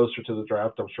we get closer to the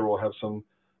draft. I'm sure we'll have some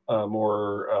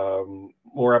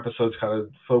more episodes kind of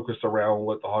focused around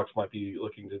what the Hawks might be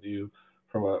looking to do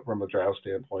from a draft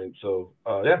standpoint. So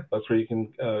that's where you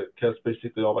can catch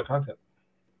basically all my content.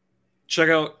 Check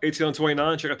out 18 on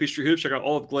 29, check out Peachtree Hoops, check out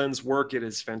all of Glenn's work. It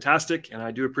is fantastic, and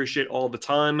I do appreciate all the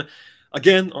time.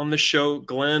 Again, on this show,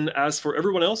 Glenn, as for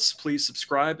everyone else, please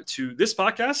subscribe to this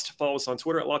podcast. Follow us on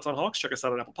Twitter at Locked On Hawks. Check us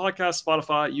out on Apple Podcasts,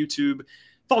 Spotify, YouTube.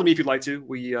 Follow me if you'd like to.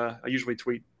 I usually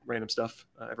tweet random stuff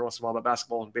every once in a while about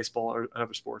basketball and baseball and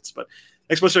other sports. But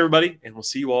thanks so much, everybody, and we'll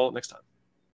see you all next time.